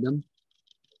hide them?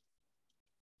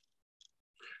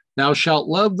 Thou shalt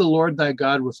love the Lord thy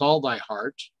God with all thy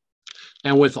heart,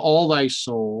 and with all thy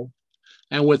soul,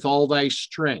 and with all thy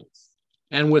strength,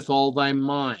 and with all thy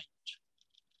mind,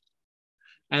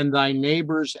 and thy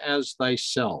neighbors as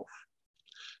thyself.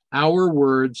 Our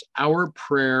words, our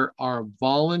prayer, our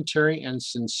voluntary and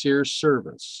sincere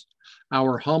service,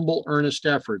 our humble, earnest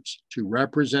efforts to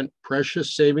represent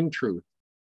precious saving truth,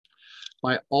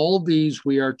 by all these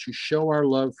we are to show our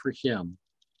love for him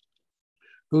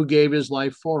who gave his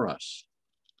life for us.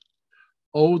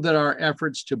 Oh, that our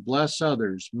efforts to bless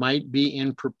others might be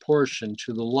in proportion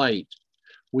to the light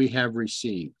we have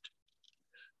received.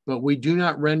 But we do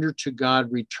not render to God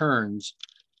returns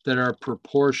that are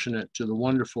proportionate to the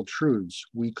wonderful truths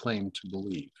we claim to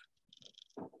believe.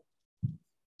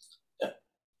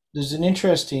 There's an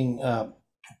interesting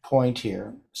point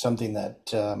here, something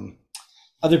that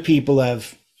other people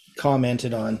have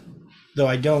commented on, though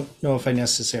I don't know if I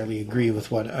necessarily agree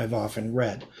with what I've often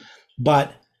read.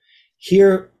 But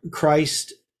here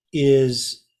Christ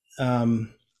is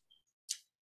dealing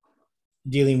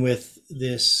with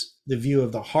the view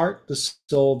of the heart, the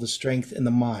soul, the strength, and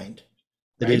the mind.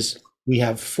 That Right. is, we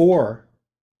have 4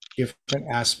 different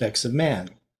aspects of man.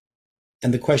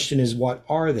 And the question is, what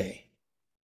are they?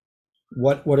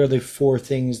 What are the 4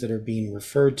 things that are being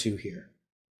referred to here?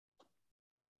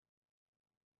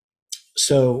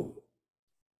 So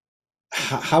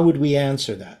how would we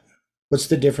answer that? What's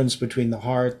the difference between the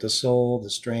heart, the soul,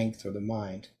 the strength, or the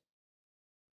mind?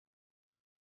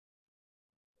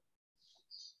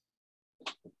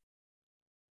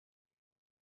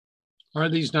 Are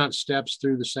these not steps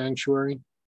through the sanctuary?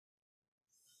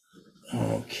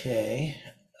 Okay.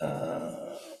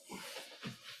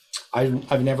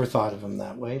 I've never thought of them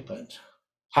that way, but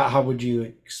how would you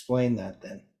explain that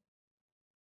then?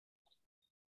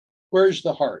 Where's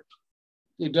the heart?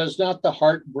 Does not the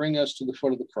heart bring us to the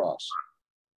foot of the cross?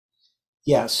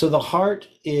 Yeah, so the heart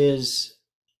is,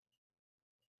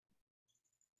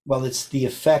 well, it's the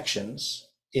affections.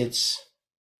 It's,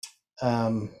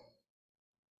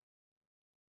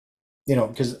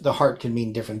 because the heart can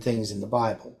mean different things in the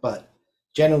Bible, but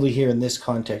generally here in this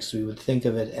context, we would think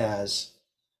of it as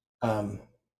our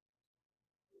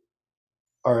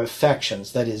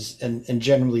affections, that is, and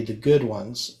generally the good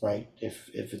ones, right? If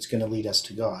it's going to lead us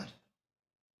to God.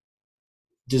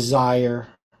 Desire,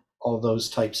 all those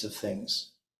types of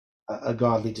things, a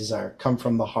godly desire, come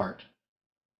from the heart.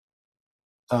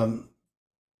 The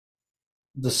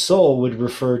soul would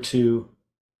refer to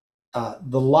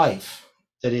the life,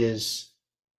 that is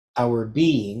our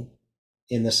being,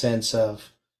 in the sense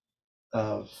of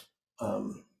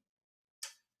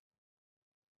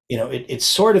it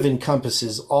sort of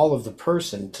encompasses all of the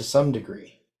person to some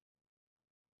degree,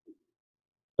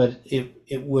 but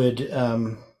it would.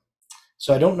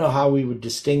 So I don't know how we would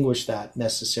distinguish that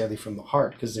necessarily from the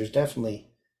heart, because there's definitely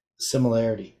a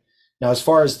similarity. Now, as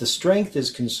far as the strength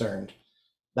is concerned,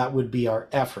 that would be our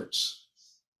efforts.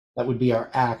 That would be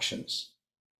our actions.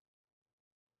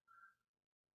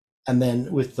 And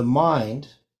then with the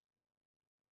mind,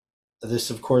 this,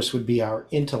 of course, would be our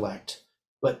intellect,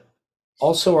 but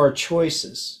also our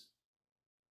choices,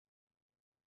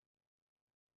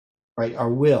 right?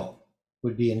 Our will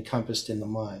would be encompassed in the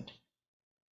mind.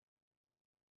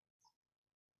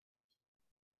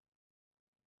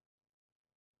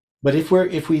 But if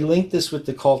we link this with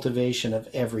the cultivation of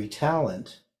every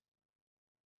talent,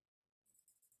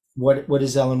 what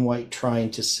is Ellen White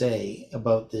trying to say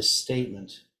about this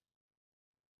statement,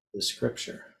 the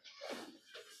scripture?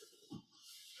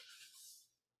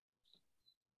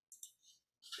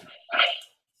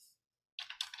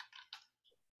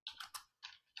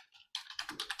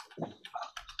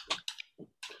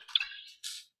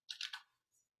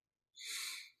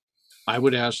 I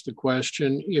would ask the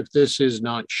question, if this is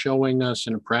not showing us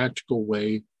in a practical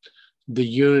way the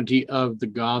unity of the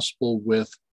gospel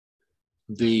with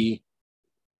the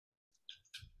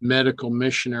medical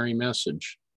missionary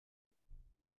message.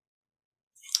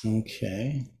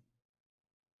 Okay.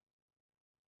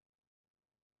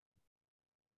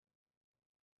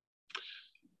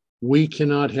 We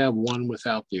cannot have one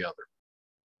without the other.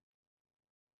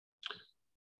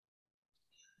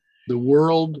 The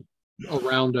world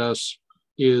around us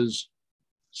is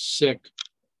sick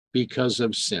because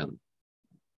of sin.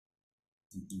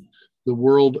 The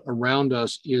world around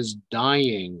us is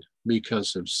dying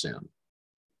because of sin.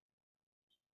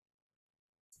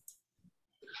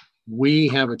 We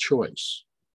have a choice.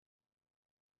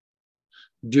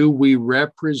 Do we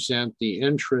represent the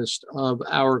interest of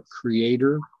our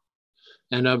Creator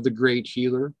and of the great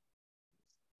healer?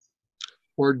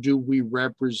 Or do we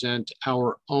represent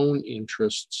our own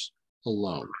interests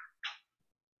alone?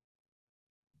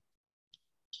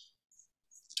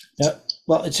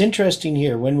 Well, it's interesting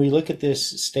here when we look at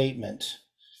this statement,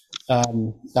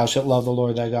 thou shalt love the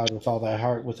Lord thy God with all thy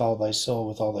heart, with all thy soul,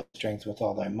 with all thy strength, with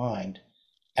all thy mind,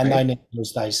 and Right. thy neighbor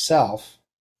as thyself.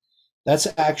 That's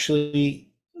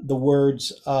actually the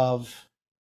words of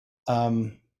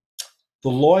the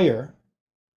lawyer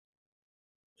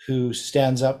who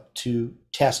stands up to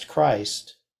test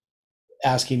Christ,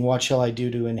 asking, what shall I do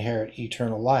to inherit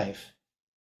eternal life?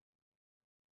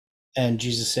 And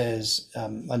Jesus says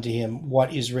unto him,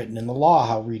 what is written in the law?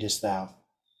 How readest thou?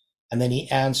 And then he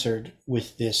answered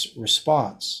with this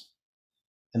response.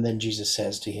 And then Jesus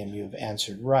says to him, you have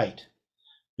answered right.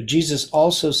 But Jesus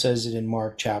also says it in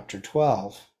Mark chapter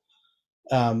 12,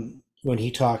 when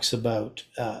he talks about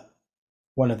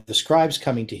one of the scribes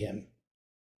coming to him.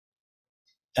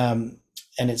 And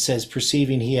it says,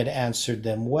 perceiving he had answered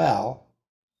them well,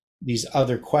 these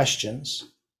other questions,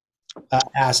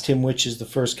 asked him which is the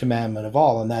first commandment of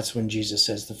all. And that's when Jesus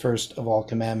says the first of all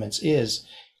commandments is,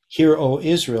 hear, O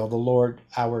Israel, the Lord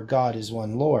our God is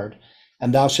one Lord,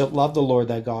 and thou shalt love the Lord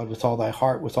thy God with all thy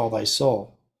heart, with all thy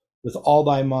soul, with all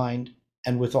thy mind,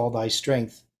 and with all thy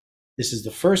strength. This is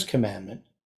the first commandment.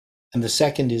 And the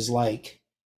second is like,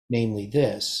 namely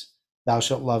this, thou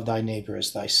shalt love thy neighbor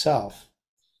as thyself.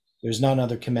 There's none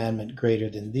other commandment greater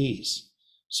than these.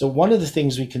 So one of the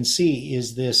things we can see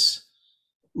is this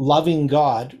loving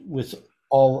God with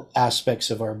all aspects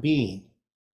of our being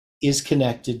is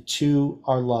connected to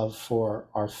our love for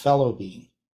our fellow being.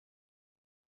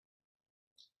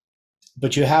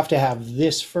 But you have to have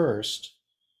this first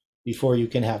before you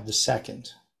can have the second.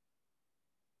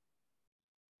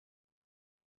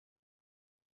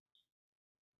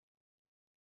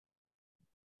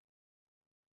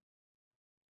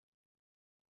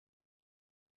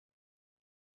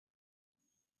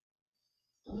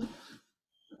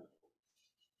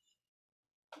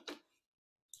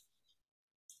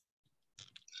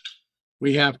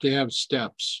 We have to have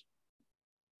steps.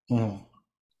 Mm.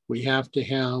 We have to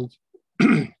have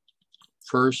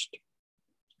first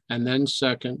and then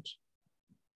second,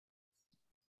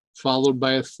 followed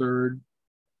by a third,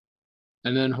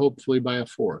 and then hopefully by a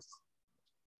fourth.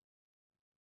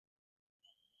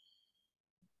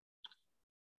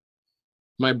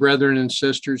 My brethren and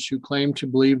sisters who claim to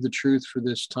believe the truth for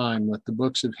this time, let the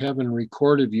books of heaven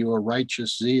record of you a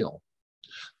righteous zeal.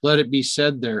 Let it be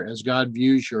said there, as God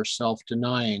views your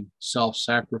self-denying,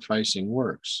 self-sacrificing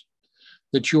works,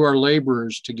 that you are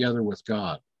laborers together with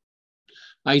God.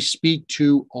 I speak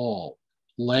to all,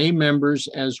 lay members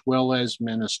as well as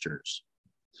ministers.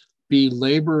 Be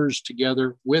laborers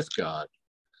together with God.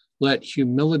 Let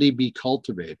humility be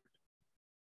cultivated.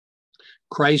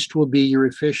 Christ will be your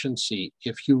efficiency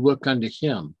if you look unto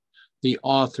him, the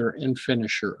author and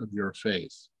finisher of your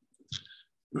faith.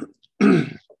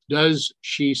 Does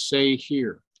she say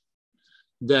here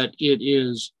that it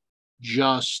is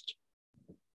just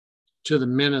to the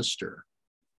minister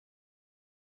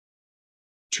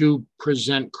to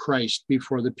present Christ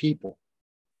before the people?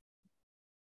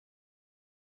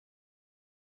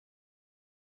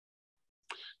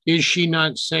 Is she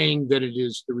not saying that it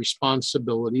is the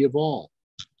responsibility of all?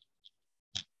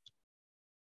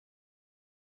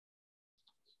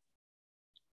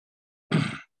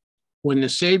 When the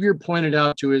Savior pointed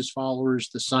out to his followers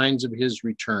the signs of his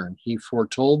return, he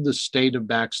foretold the state of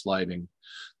backsliding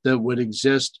that would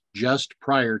exist just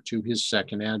prior to his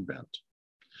second advent.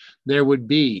 There would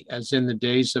be, as in the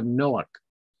days of Noah,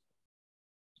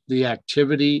 the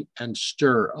activity and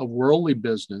stir of worldly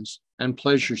business and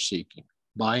pleasure seeking,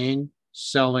 buying,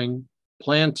 selling,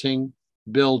 planting,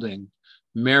 building,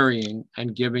 marrying,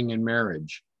 and giving in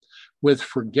marriage, with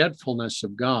forgetfulness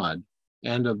of God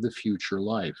and of the future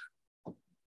life.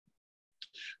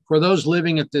 For those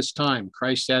living at this time,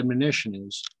 Christ's admonition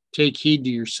is, take heed to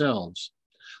yourselves,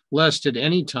 lest at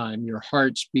any time your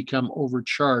hearts become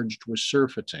overcharged with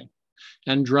surfeiting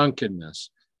and drunkenness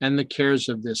and the cares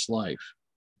of this life.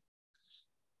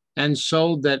 And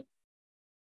so that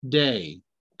day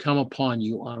come upon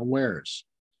you unawares.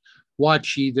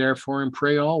 Watch ye therefore and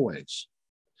pray always,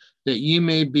 that ye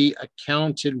may be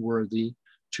accounted worthy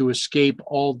to escape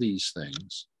all these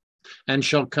things, and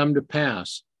shall come to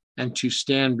pass and to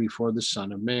stand before the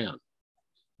Son of Man.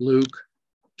 Luke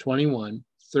 21,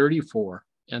 34,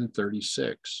 and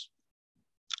 36.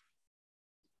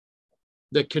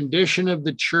 The condition of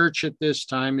the church at this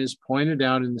time is pointed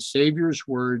out in the Savior's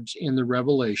words in the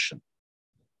Revelation.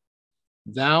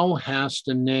 Thou hast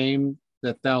a name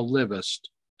that thou livest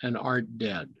and art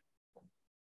dead.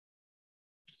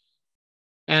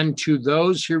 And to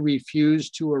those who refuse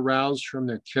to arouse from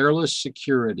their careless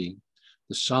security,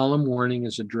 the solemn warning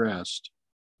is addressed.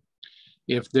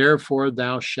 If therefore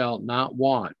thou shalt not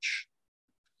watch,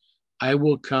 I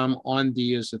will come on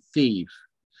thee as a thief,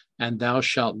 and thou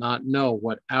shalt not know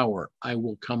what hour I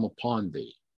will come upon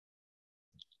thee.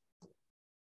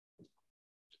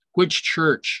 Which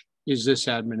church is this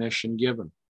admonition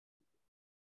given?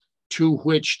 To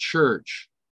which church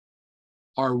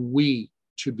are we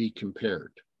to be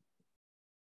compared?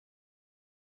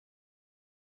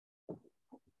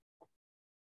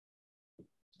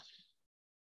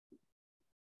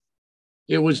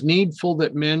 It was needful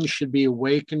that men should be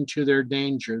awakened to their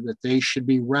danger, that they should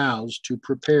be roused to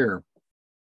prepare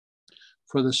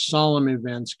for the solemn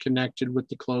events connected with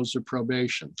the close of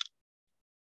probation.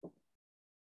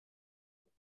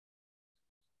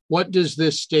 What does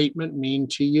this statement mean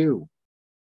to you?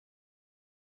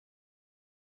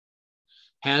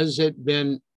 Has it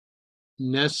been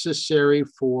necessary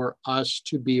for us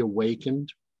to be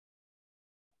awakened?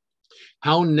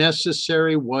 How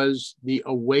necessary was the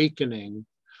awakening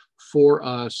for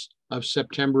us of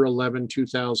September 11,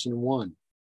 2001?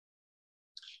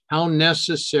 How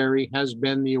necessary has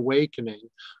been the awakening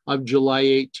of July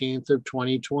 18th of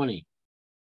 2020?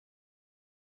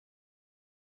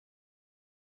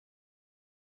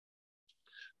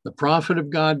 The prophet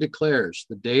of God declares,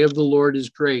 the day of the Lord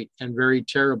is great and very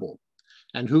terrible,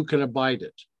 and who can abide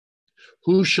it?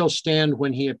 Who shall stand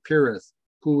when he appeareth,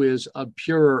 who is of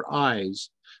purer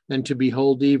eyes than to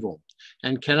behold evil,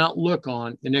 and cannot look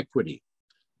on iniquity?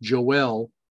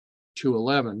 Joel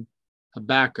 2:11,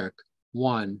 Habakkuk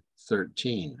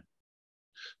 1:13.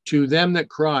 To them that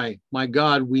cry, my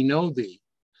God, we know thee,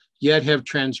 yet have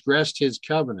transgressed his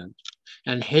covenant,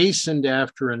 and hastened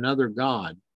after another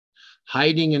God,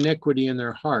 hiding iniquity in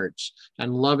their hearts,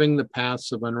 and loving the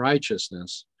paths of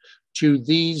unrighteousness. To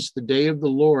these the day of the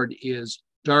Lord is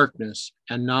darkness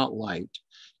and not light,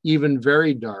 even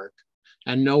very dark,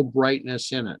 and no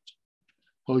brightness in it.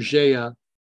 Hosea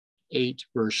 8,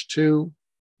 verse 2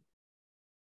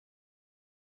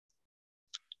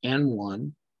 and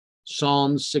 1,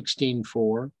 Psalm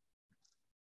 16:4,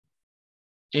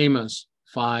 Amos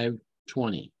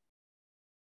 5:20.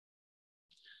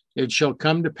 It shall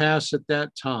come to pass at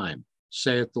that time,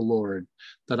 saith the Lord,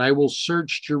 that I will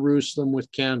search Jerusalem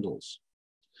with candles,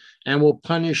 and will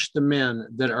punish the men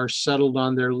that are settled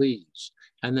on their lees,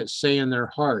 and that say in their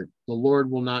heart, the Lord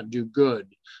will not do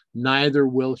good, neither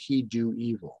will he do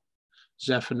evil.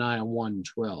 Zephaniah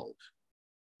 1:12.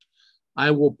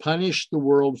 I will punish the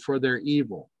world for their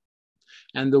evil,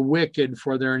 and the wicked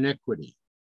for their iniquity,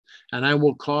 and I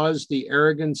will cause the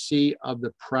arrogancy of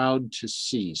the proud to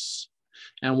cease,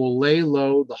 and will lay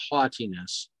low the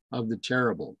haughtiness of the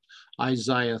terrible.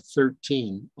 Isaiah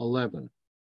 13:11.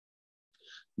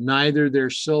 Neither their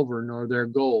silver nor their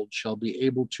gold shall be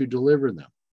able to deliver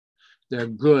them. Their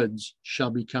goods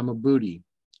shall become a booty,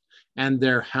 and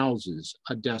their houses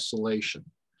a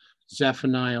desolation.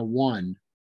 Zephaniah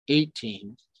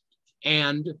 1:18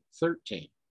 and 13.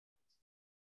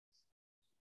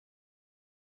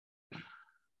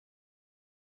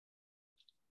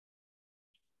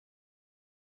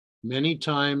 Many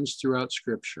times throughout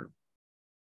Scripture,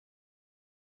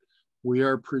 we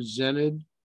are presented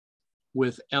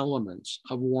with elements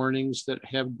of warnings that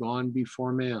have gone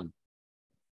before man.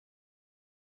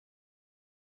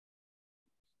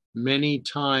 Many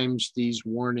times these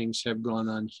warnings have gone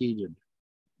unheeded.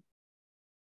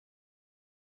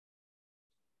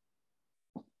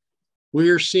 We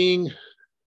are seeing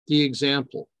the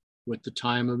example with the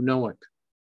time of Noah,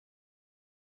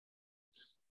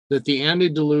 that the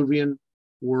antediluvian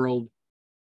world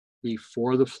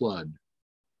before the flood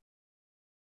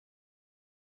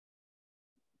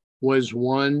was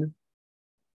one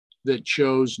that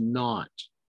chose not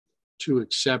to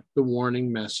accept the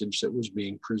warning message that was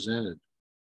being presented.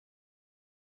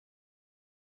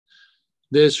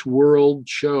 This world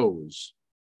chose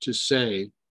to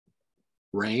say,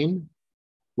 rain?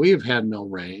 We have had no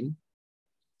rain.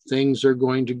 Things are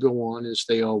going to go on as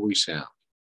they always have.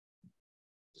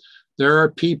 There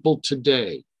are people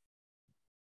today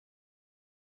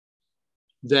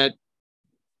that,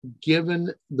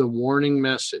 given the warning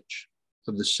message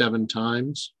of the 7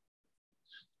 times,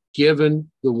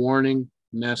 given the warning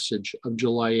message of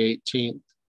July 18th,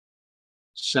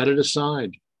 set it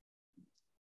aside.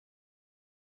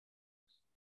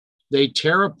 They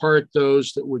tear apart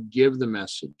those that would give the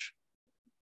message.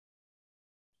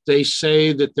 They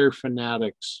say that they're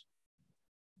fanatics.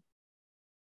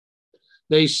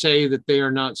 They say that they are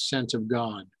not sent of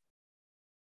God.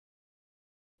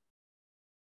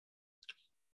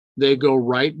 They go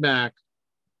right back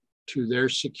to their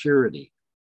security,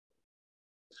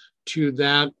 to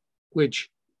that which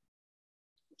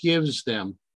gives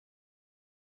them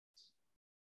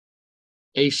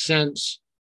a sense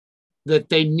that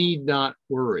they need not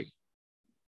worry.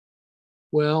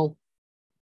 Well,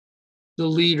 the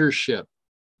leadership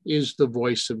is the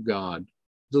voice of God.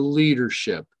 The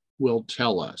leadership will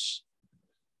tell us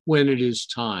when it is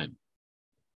time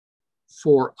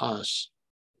for us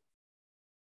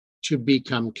to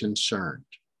become concerned.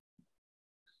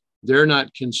 They're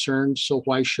not concerned, so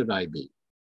why should I be?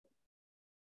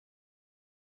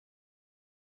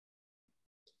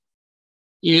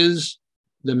 Is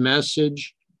the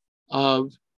message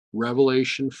of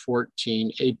Revelation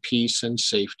 14 a peace and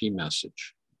safety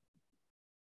message?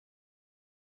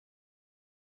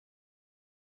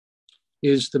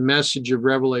 Is the message of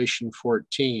Revelation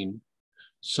 14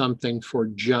 something for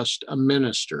just a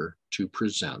minister to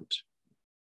present?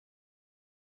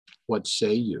 What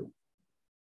say you?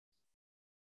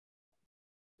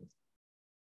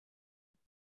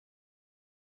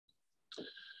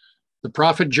 The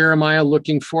prophet Jeremiah,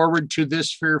 looking forward to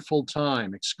this fearful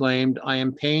time, exclaimed, I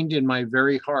am pained in my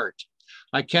very heart.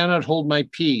 I cannot hold my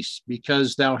peace,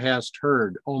 because thou hast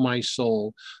heard, O my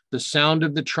soul, the sound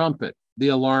of the trumpet, the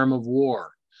alarm of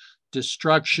war.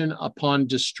 Destruction upon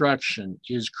destruction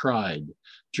is cried.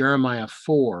 Jeremiah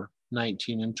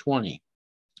 4:19 and 20.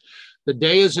 The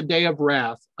day is a day of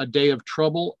wrath, a day of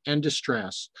trouble and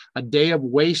distress, a day of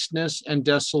wasteness and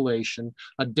desolation,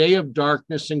 a day of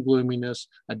darkness and gloominess,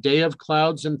 a day of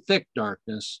clouds and thick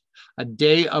darkness, a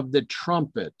day of the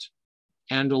trumpet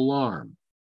and alarm.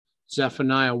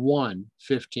 Zephaniah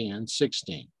 1:15 and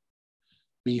 16.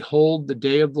 Behold, the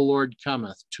day of the Lord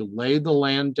cometh to lay the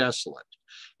land desolate,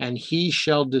 and he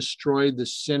shall destroy the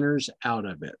sinners out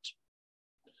of it.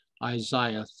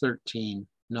 Isaiah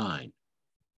 13:9.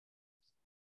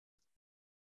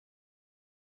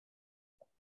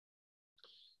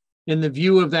 In the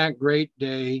view of that great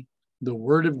day, the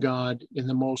word of God, in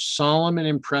the most solemn and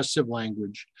impressive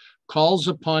language, calls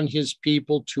upon his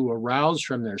people to arouse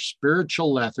from their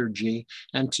spiritual lethargy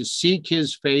and to seek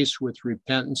his face with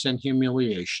repentance and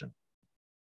humiliation.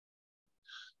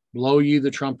 Blow ye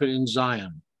the trumpet in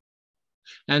Zion,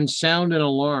 and sound an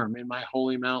alarm in my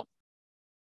holy mountain.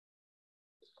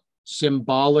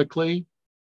 Symbolically,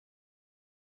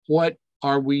 what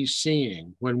are we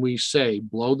seeing when we say,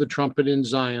 blow the trumpet in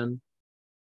Zion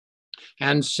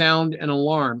and sound an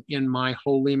alarm in my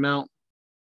holy mountain?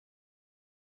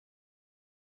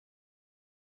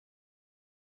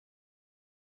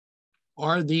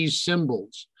 Are these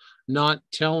symbols not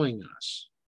telling us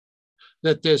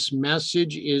that this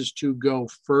message is to go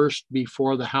first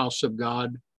before the house of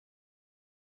God?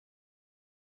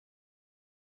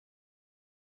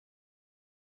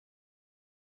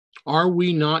 Are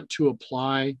we not to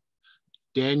apply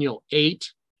Ezekiel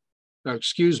 8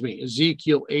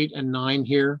 and 9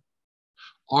 here?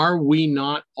 Are we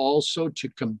not also to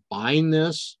combine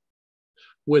this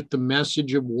with the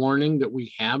message of warning that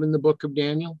we have in the book of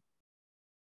Daniel?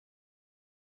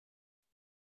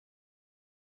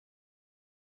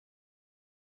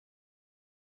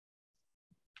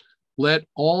 Let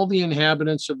all the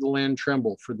inhabitants of the land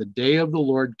tremble, for the day of the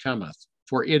Lord cometh,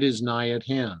 for it is nigh at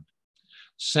hand.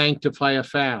 Sanctify a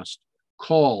fast,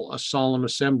 call a solemn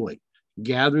assembly,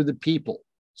 gather the people,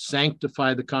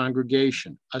 sanctify the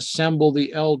congregation, assemble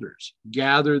the elders,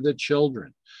 gather the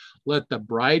children. Let the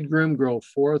bridegroom go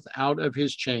forth out of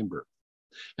his chamber,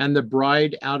 and the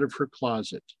bride out of her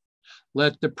closet.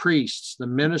 Let the priests, the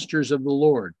ministers of the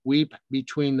Lord, weep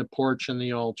between the porch and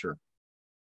the altar.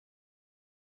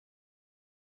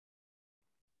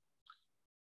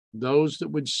 Those that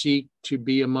would seek to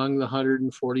be among the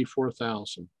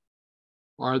 144,000,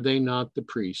 are they not the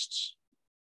priests?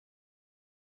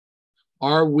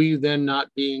 Are we then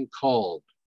not being called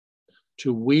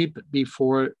to weep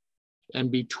before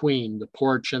and between the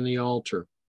porch and the altar?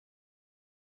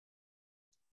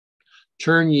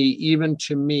 Turn ye even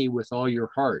to me with all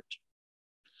your heart,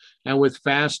 and with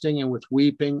fasting and with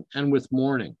weeping and with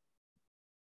mourning.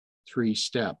 3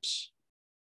 steps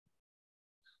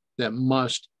that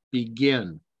must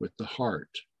begin with the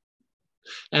heart.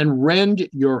 And rend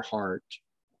your heart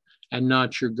and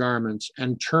not your garments,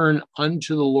 and turn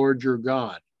unto the Lord your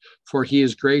God, for he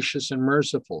is gracious and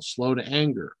merciful, slow to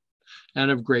anger, and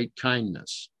of great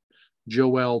kindness.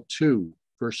 Joel 2,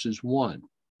 verses 1,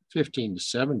 15 to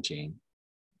 17,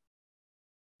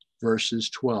 verses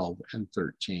 12 and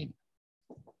 13.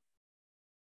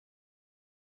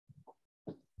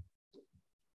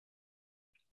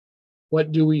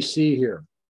 What do we see here?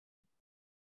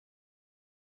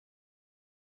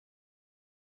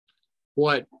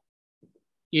 What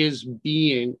is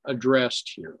being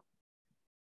addressed here?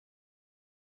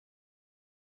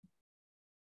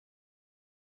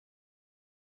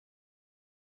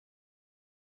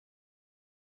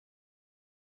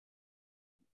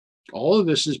 All of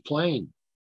this is plain.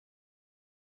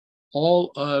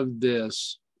 All of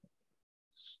this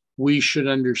we should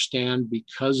understand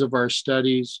because of our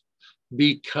studies,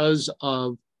 because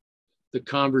of the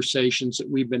conversations that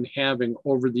we've been having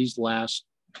over these last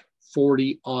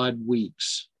 40 odd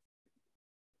weeks.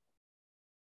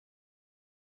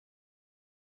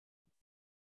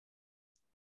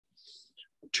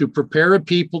 To prepare a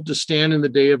people to stand in the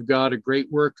day of God, a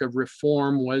great work of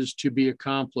reform was to be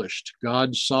accomplished.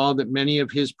 God saw that many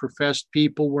of his professed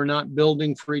people were not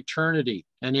building for eternity,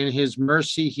 and in his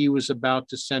mercy, he was about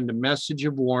to send a message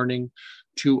of warning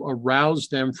to arouse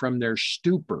them from their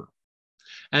stupor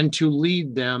and to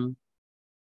lead them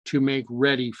to make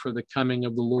ready for the coming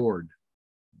of the Lord.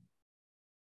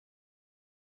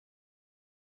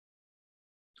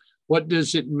 What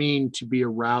does it mean to be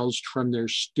aroused from their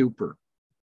stupor?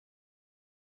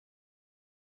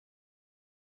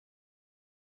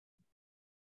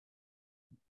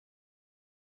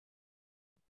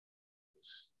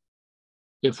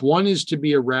 If one is to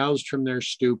be aroused from their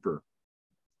stupor,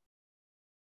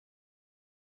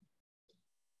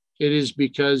 it is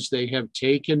because they have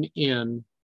taken in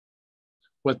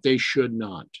what they should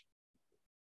not.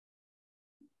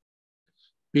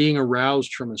 Being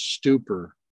aroused from a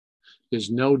stupor is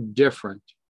no different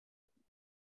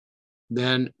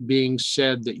than being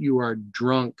said that you are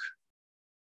drunk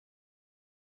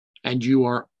and you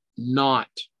are not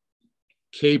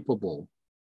capable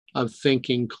of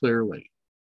thinking clearly.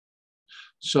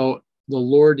 So the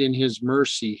Lord in his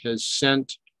mercy has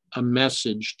sent a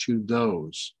message to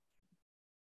those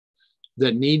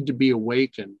that need to be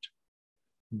awakened,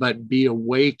 but be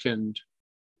awakened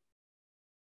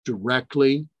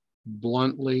directly,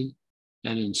 bluntly,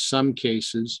 and in some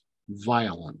cases,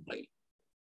 violently.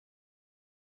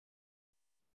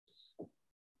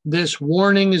 This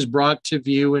warning is brought to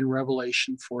view in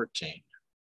Revelation 14.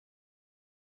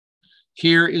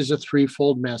 Here is a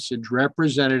threefold message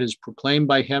represented as proclaimed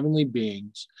by heavenly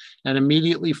beings and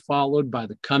immediately followed by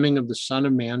the coming of the Son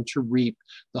of Man to reap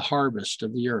the harvest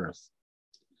of the earth.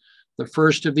 The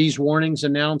first of these warnings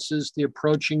announces the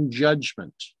approaching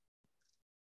judgment.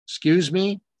 Excuse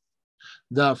me?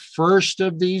 The first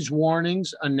of these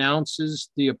warnings announces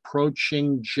the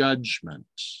approaching judgment.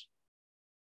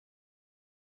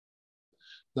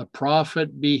 The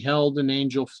prophet beheld an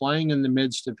angel flying in the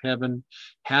midst of heaven,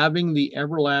 having the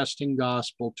everlasting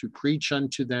gospel to preach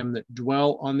unto them that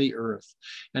dwell on the earth,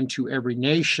 and to every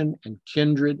nation and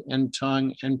kindred and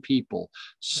tongue and people,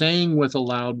 saying with a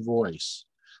loud voice,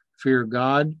 Fear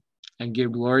God and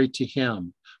give glory to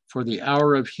him, for the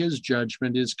hour of his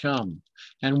judgment is come,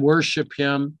 and worship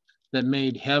him that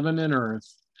made heaven and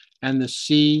earth, and the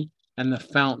sea and the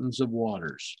fountains of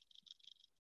waters.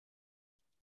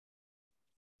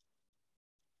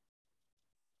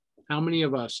 How many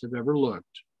of us have ever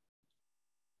looked,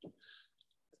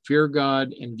 fear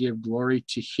God and give glory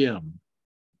to him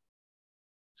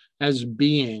as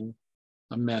being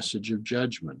a message of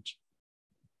judgment?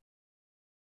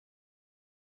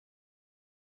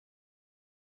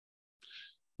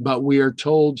 But we are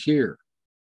told here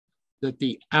that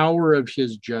the hour of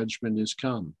his judgment is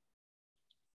come.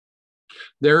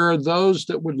 There are those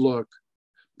that would look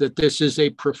that this is a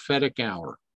prophetic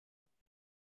hour.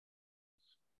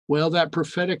 Well, that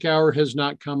prophetic hour has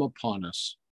not come upon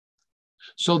us.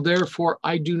 So therefore,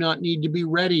 I do not need to be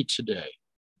ready today.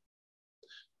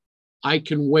 I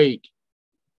can wait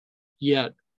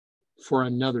yet for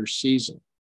another season.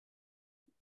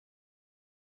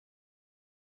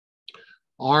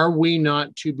 Are we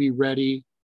not to be ready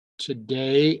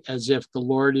today as if the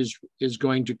Lord is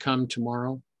going to come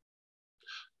tomorrow?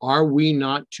 Are we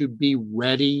not to be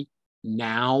ready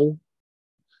now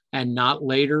and not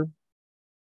later?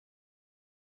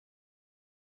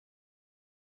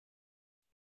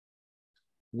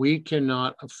 We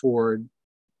cannot afford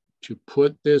to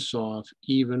put this off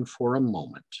even for a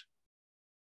moment.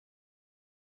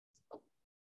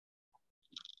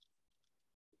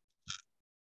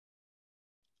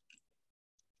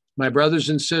 My brothers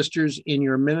and sisters, in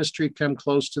your ministry, come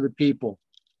close to the people.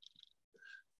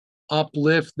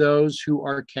 Uplift those who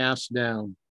are cast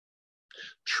down.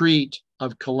 Treat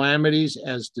of calamities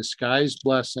as disguised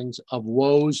blessings, of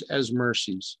woes as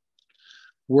mercies.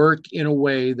 Work in a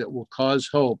way that will cause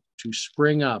hope to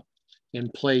spring up in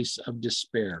place of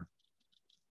despair.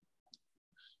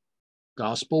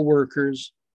 Gospel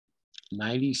Workers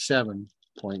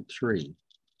 97.3.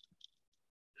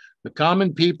 The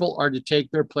common people are to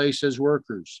take their place as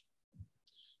workers,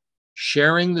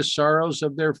 sharing the sorrows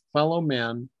of their fellow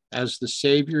men as the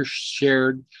Savior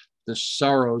shared the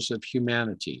sorrows of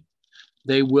humanity.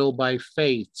 They will by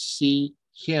faith see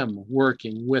him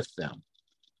working with them.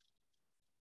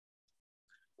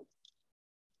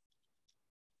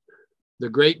 The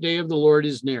great day of the Lord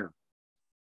is near.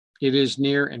 It is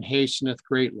near and hasteneth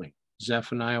greatly.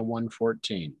 Zephaniah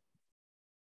 1:14.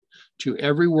 To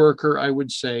every worker I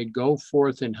would say, go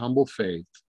forth in humble faith,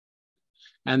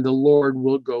 and the Lord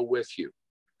will go with you.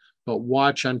 But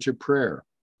watch unto prayer.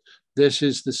 This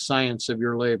is the science of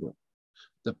your labor.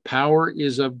 The power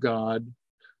is of God.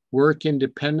 Work in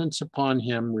dependence upon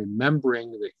him,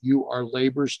 remembering that you are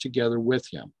laborers together with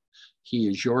him. He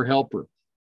is your helper.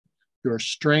 Your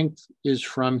strength is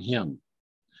from him.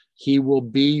 He will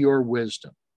be your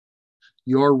wisdom,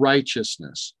 your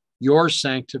righteousness, your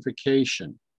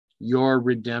sanctification, your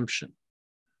redemption.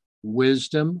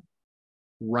 Wisdom,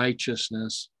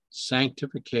 righteousness,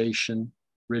 sanctification,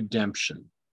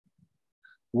 redemption.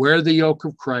 Wear the yoke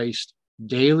of Christ,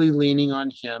 daily leaning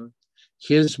on him,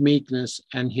 his meekness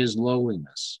and his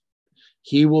lowliness.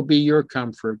 He will be your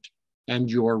comfort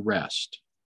and your rest.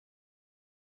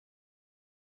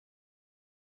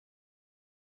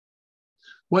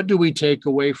 What do we take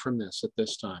away from this at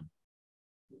this time?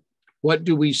 What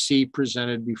do we see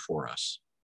presented before us?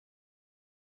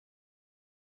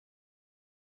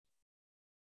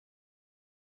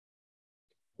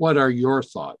 What are your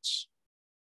thoughts?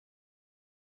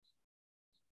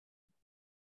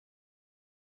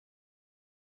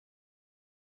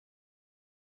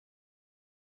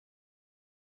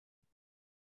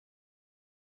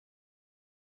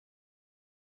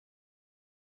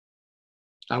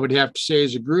 I would have to say,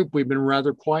 as a group, we've been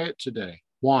rather quiet today.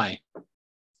 Why?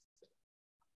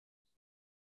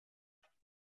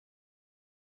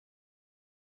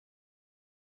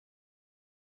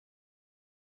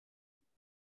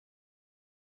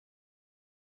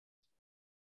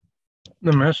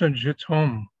 The message hits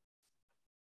home.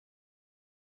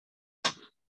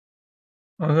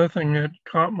 Another thing that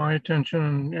caught my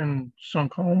attention and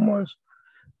sunk home was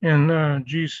in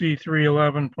GC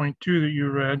 311.2 that you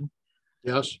read.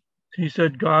 Yes. He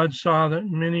said God saw that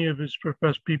many of his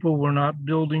professed people were not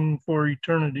building for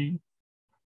eternity.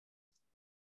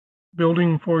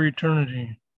 Building for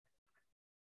eternity.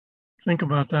 Think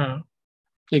about that.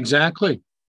 Exactly.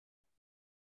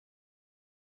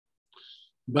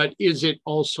 But is it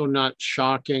also not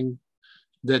shocking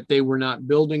that they were not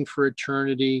building for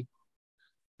eternity,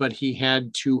 but he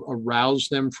had to arouse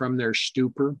them from their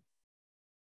stupor?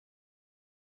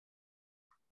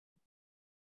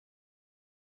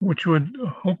 Which would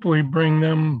hopefully bring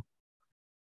them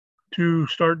to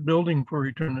start building for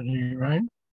eternity, right?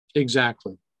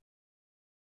 Exactly.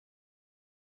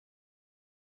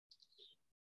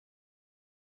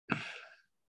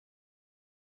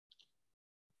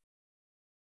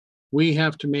 We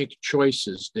have to make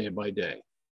choices day by day.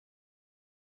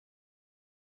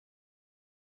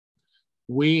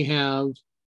 We have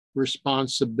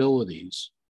responsibilities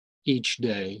each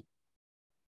day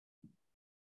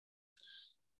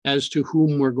as to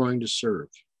whom we're going to serve.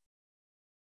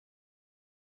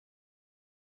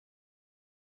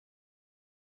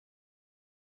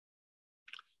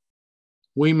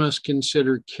 We must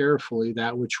consider carefully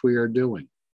that which we are doing.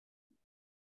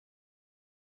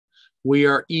 We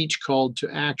are each called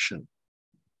to action.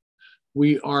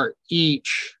 We are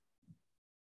each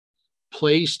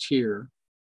placed here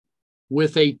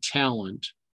with a talent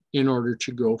in order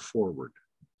to go forward.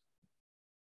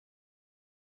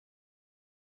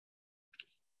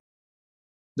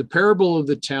 The parable of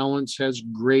the talents has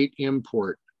great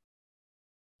import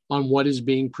on what is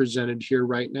being presented here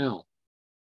right now.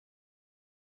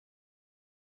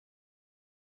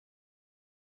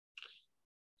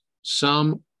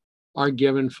 Some are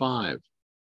given 5.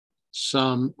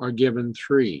 Some are given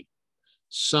 3.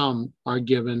 Some are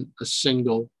given a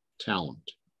single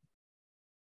talent.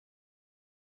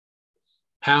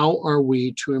 How are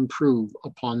we to improve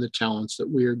upon the talents that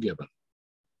we are given?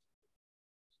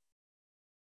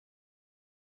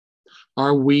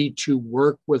 Are we to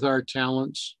work with our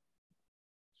talents,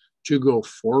 to go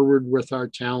forward with our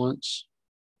talents,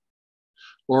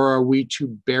 or are we to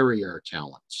bury our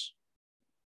talents?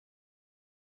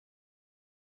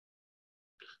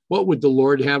 What would the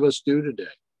Lord have us do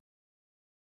today?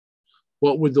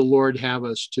 What would the Lord have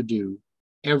us to do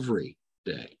every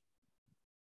day?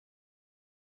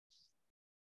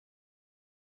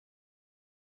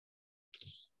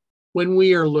 When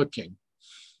we are looking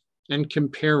and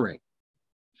comparing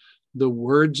the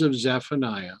words of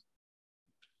Zephaniah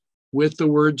with the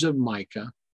words of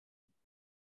Micah,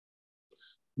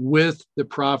 with the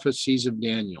prophecies of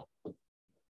Daniel.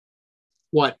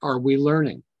 What are we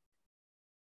learning?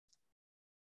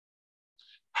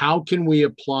 How can we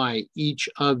apply each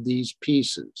of these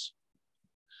pieces,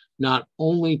 not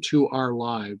only to our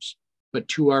lives, but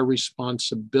to our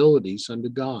responsibilities unto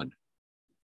God?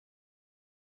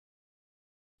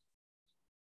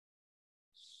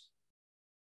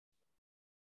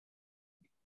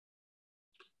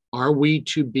 Are we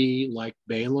to be like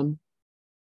Balaam,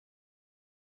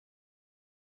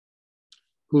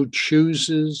 who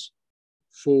chooses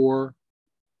for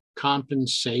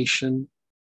compensation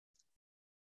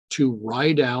to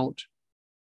write out,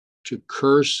 to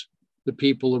curse the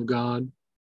people of God?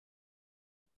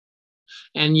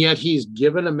 And yet he's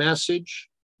given a message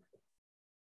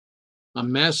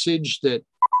that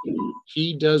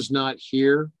he does not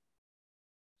hear,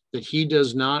 that he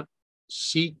does not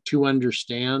seek to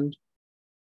understand,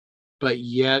 but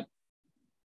yet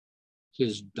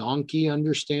his donkey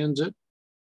understands it.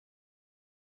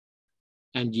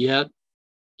 And yet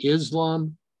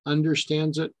Islam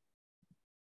understands it.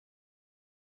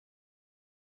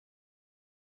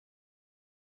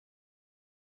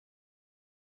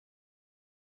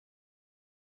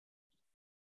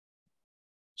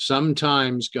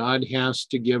 Sometimes God has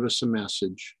to give us a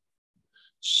message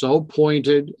so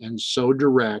pointed and so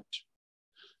direct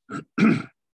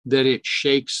that it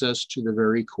shakes us to the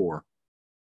very core.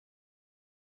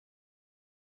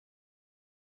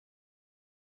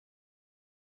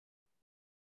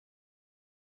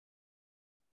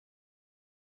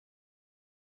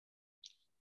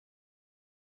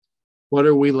 What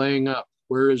are we laying up?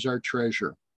 Where is our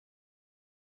treasure?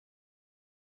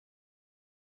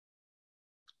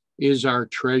 Is our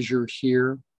treasure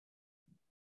here,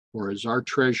 or is our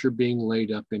treasure being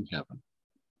laid up in heaven?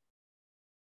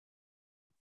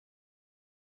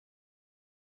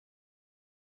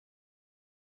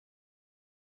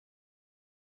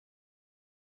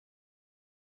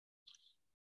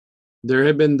 There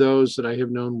have been those that I have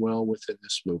known well within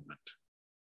this movement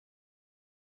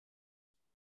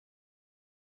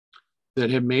that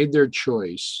have made their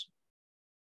choice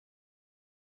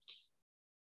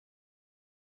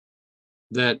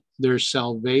that their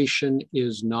salvation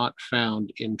is not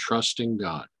found in trusting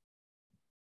God.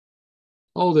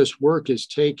 Oh, this work is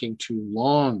taking too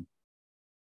long.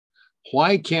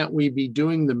 Why can't we be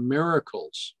doing the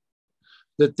miracles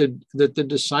that the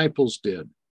disciples did?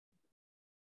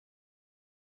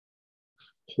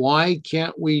 Why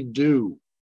can't we do?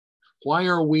 Why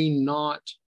are we not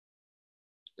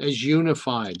as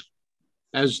unified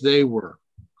as they were?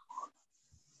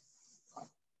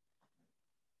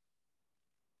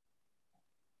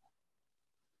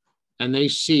 And they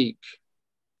seek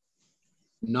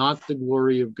not the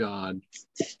glory of God,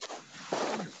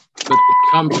 but the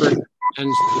comfort and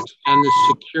the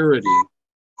security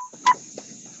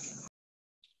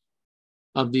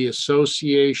of the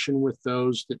association with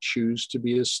those that choose to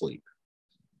be asleep.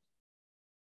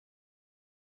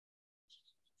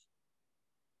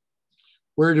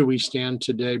 Where do we stand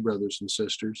today, brothers and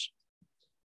sisters?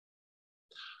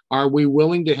 Are we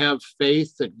willing to have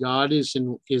faith that God is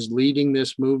leading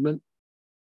this movement?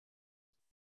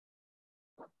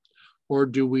 Or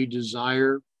do we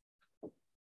desire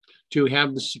to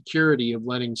have the security of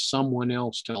letting someone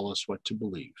else tell us what to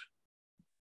believe?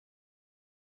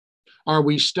 Are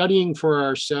we studying for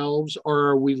ourselves, or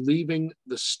are we leaving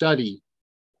the study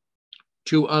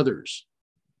to others,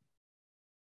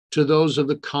 to those of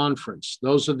the conference,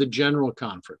 those of the general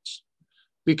conference,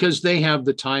 because they have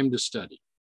the time to study?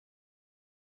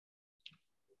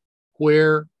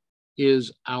 Where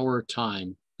is our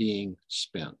time being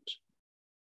spent?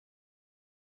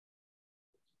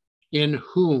 In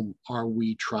whom are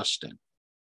we trusting?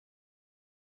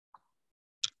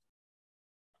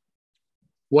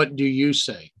 What do you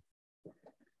say?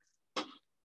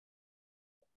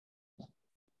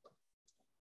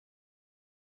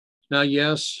 Now,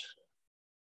 yes,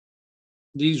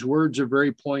 these words are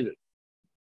very pointed.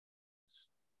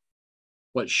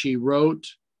 What she wrote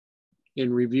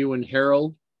in Review and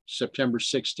Herald, September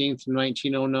 16th,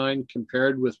 1909,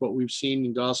 compared with what we've seen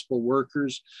in Gospel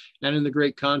Workers and in the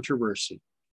Great Controversy,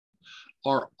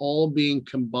 are all being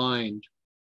combined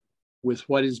with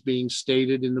what is being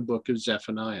stated in the book of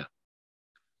Zephaniah.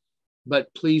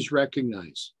 But please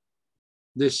recognize,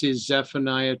 this is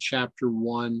Zephaniah chapter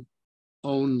 1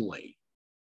 only.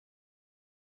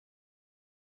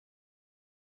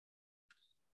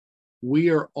 We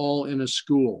are all in a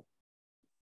school.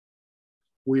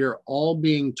 We are all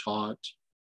being taught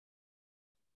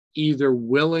either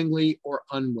willingly or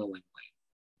unwillingly.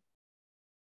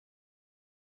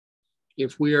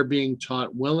 If we are being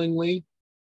taught willingly,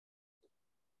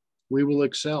 we will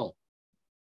excel.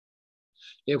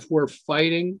 If we're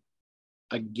fighting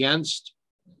against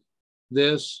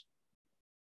this,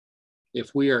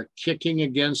 if we are kicking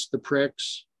against the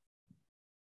pricks,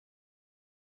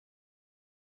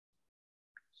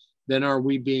 then are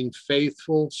we being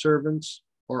faithful servants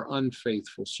or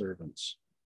unfaithful servants?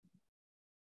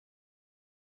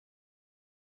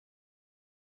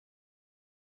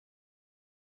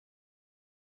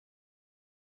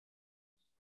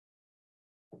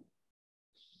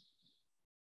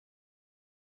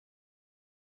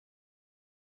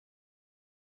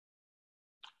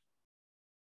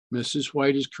 Mrs.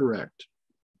 White is correct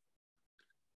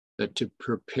that to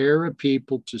prepare a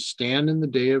people to stand in the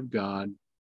day of God,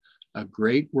 a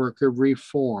great work of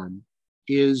reform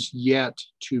is yet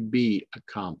to be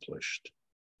accomplished.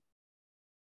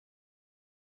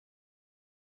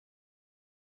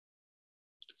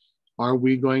 Are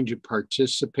we going to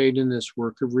participate in this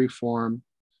work of reform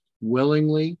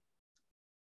willingly,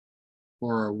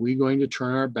 or are we going to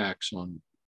turn our backs on it?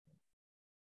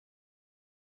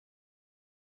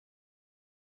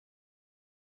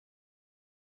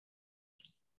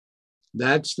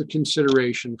 That's the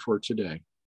consideration for today.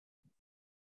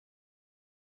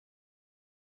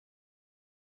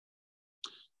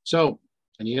 So,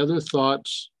 any other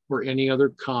thoughts or any other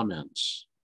comments?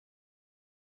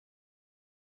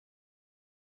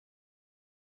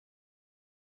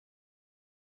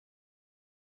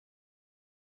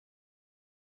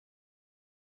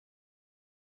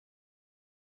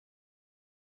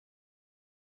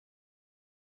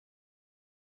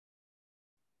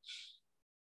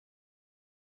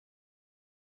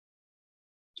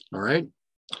 All right.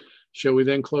 Shall we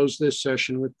then close this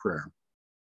session with prayer?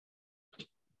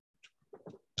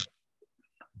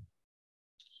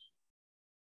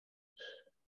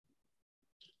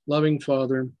 Loving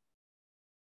Father,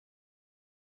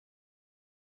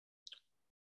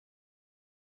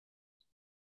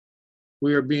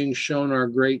 we are being shown our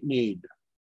great need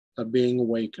of being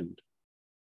awakened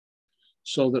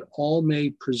so that all may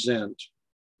present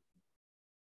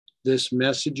this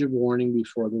message of warning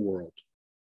before the world.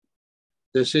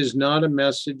 This is not a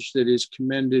message that is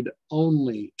commended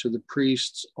only to the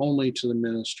priests, only to the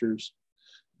ministers,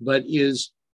 but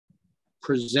is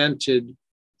presented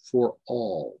for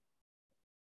all.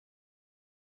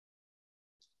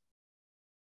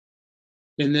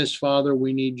 In this, Father,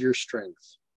 we need your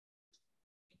strength.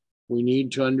 We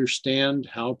need to understand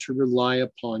how to rely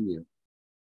upon you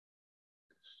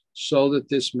so that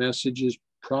this message is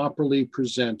properly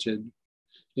presented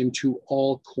into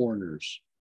all corners,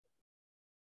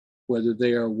 whether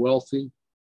they are wealthy,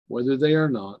 whether they are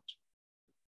not,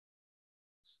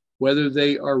 whether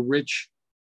they are rich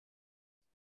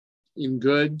in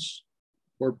goods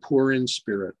or poor in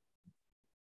spirit.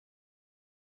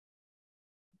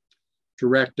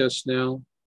 Direct us now.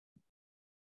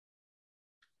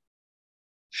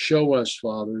 Show us,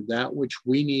 Father, that which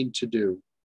we need to do.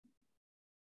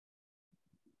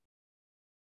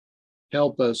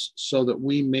 Help us so that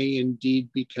we may indeed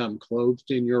become clothed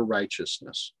in your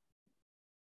righteousness.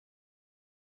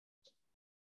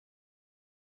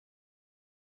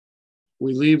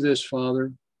 We leave this,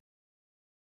 Father,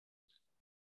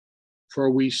 for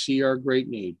we see our great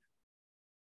need.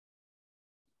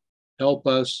 Help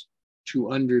us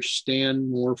to understand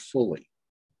more fully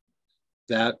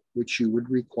that which you would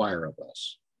require of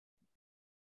us.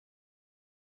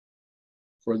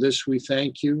 For this we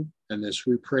thank you, and this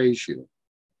we praise you,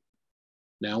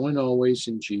 now and always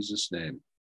in Jesus' name.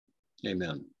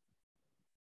 Amen.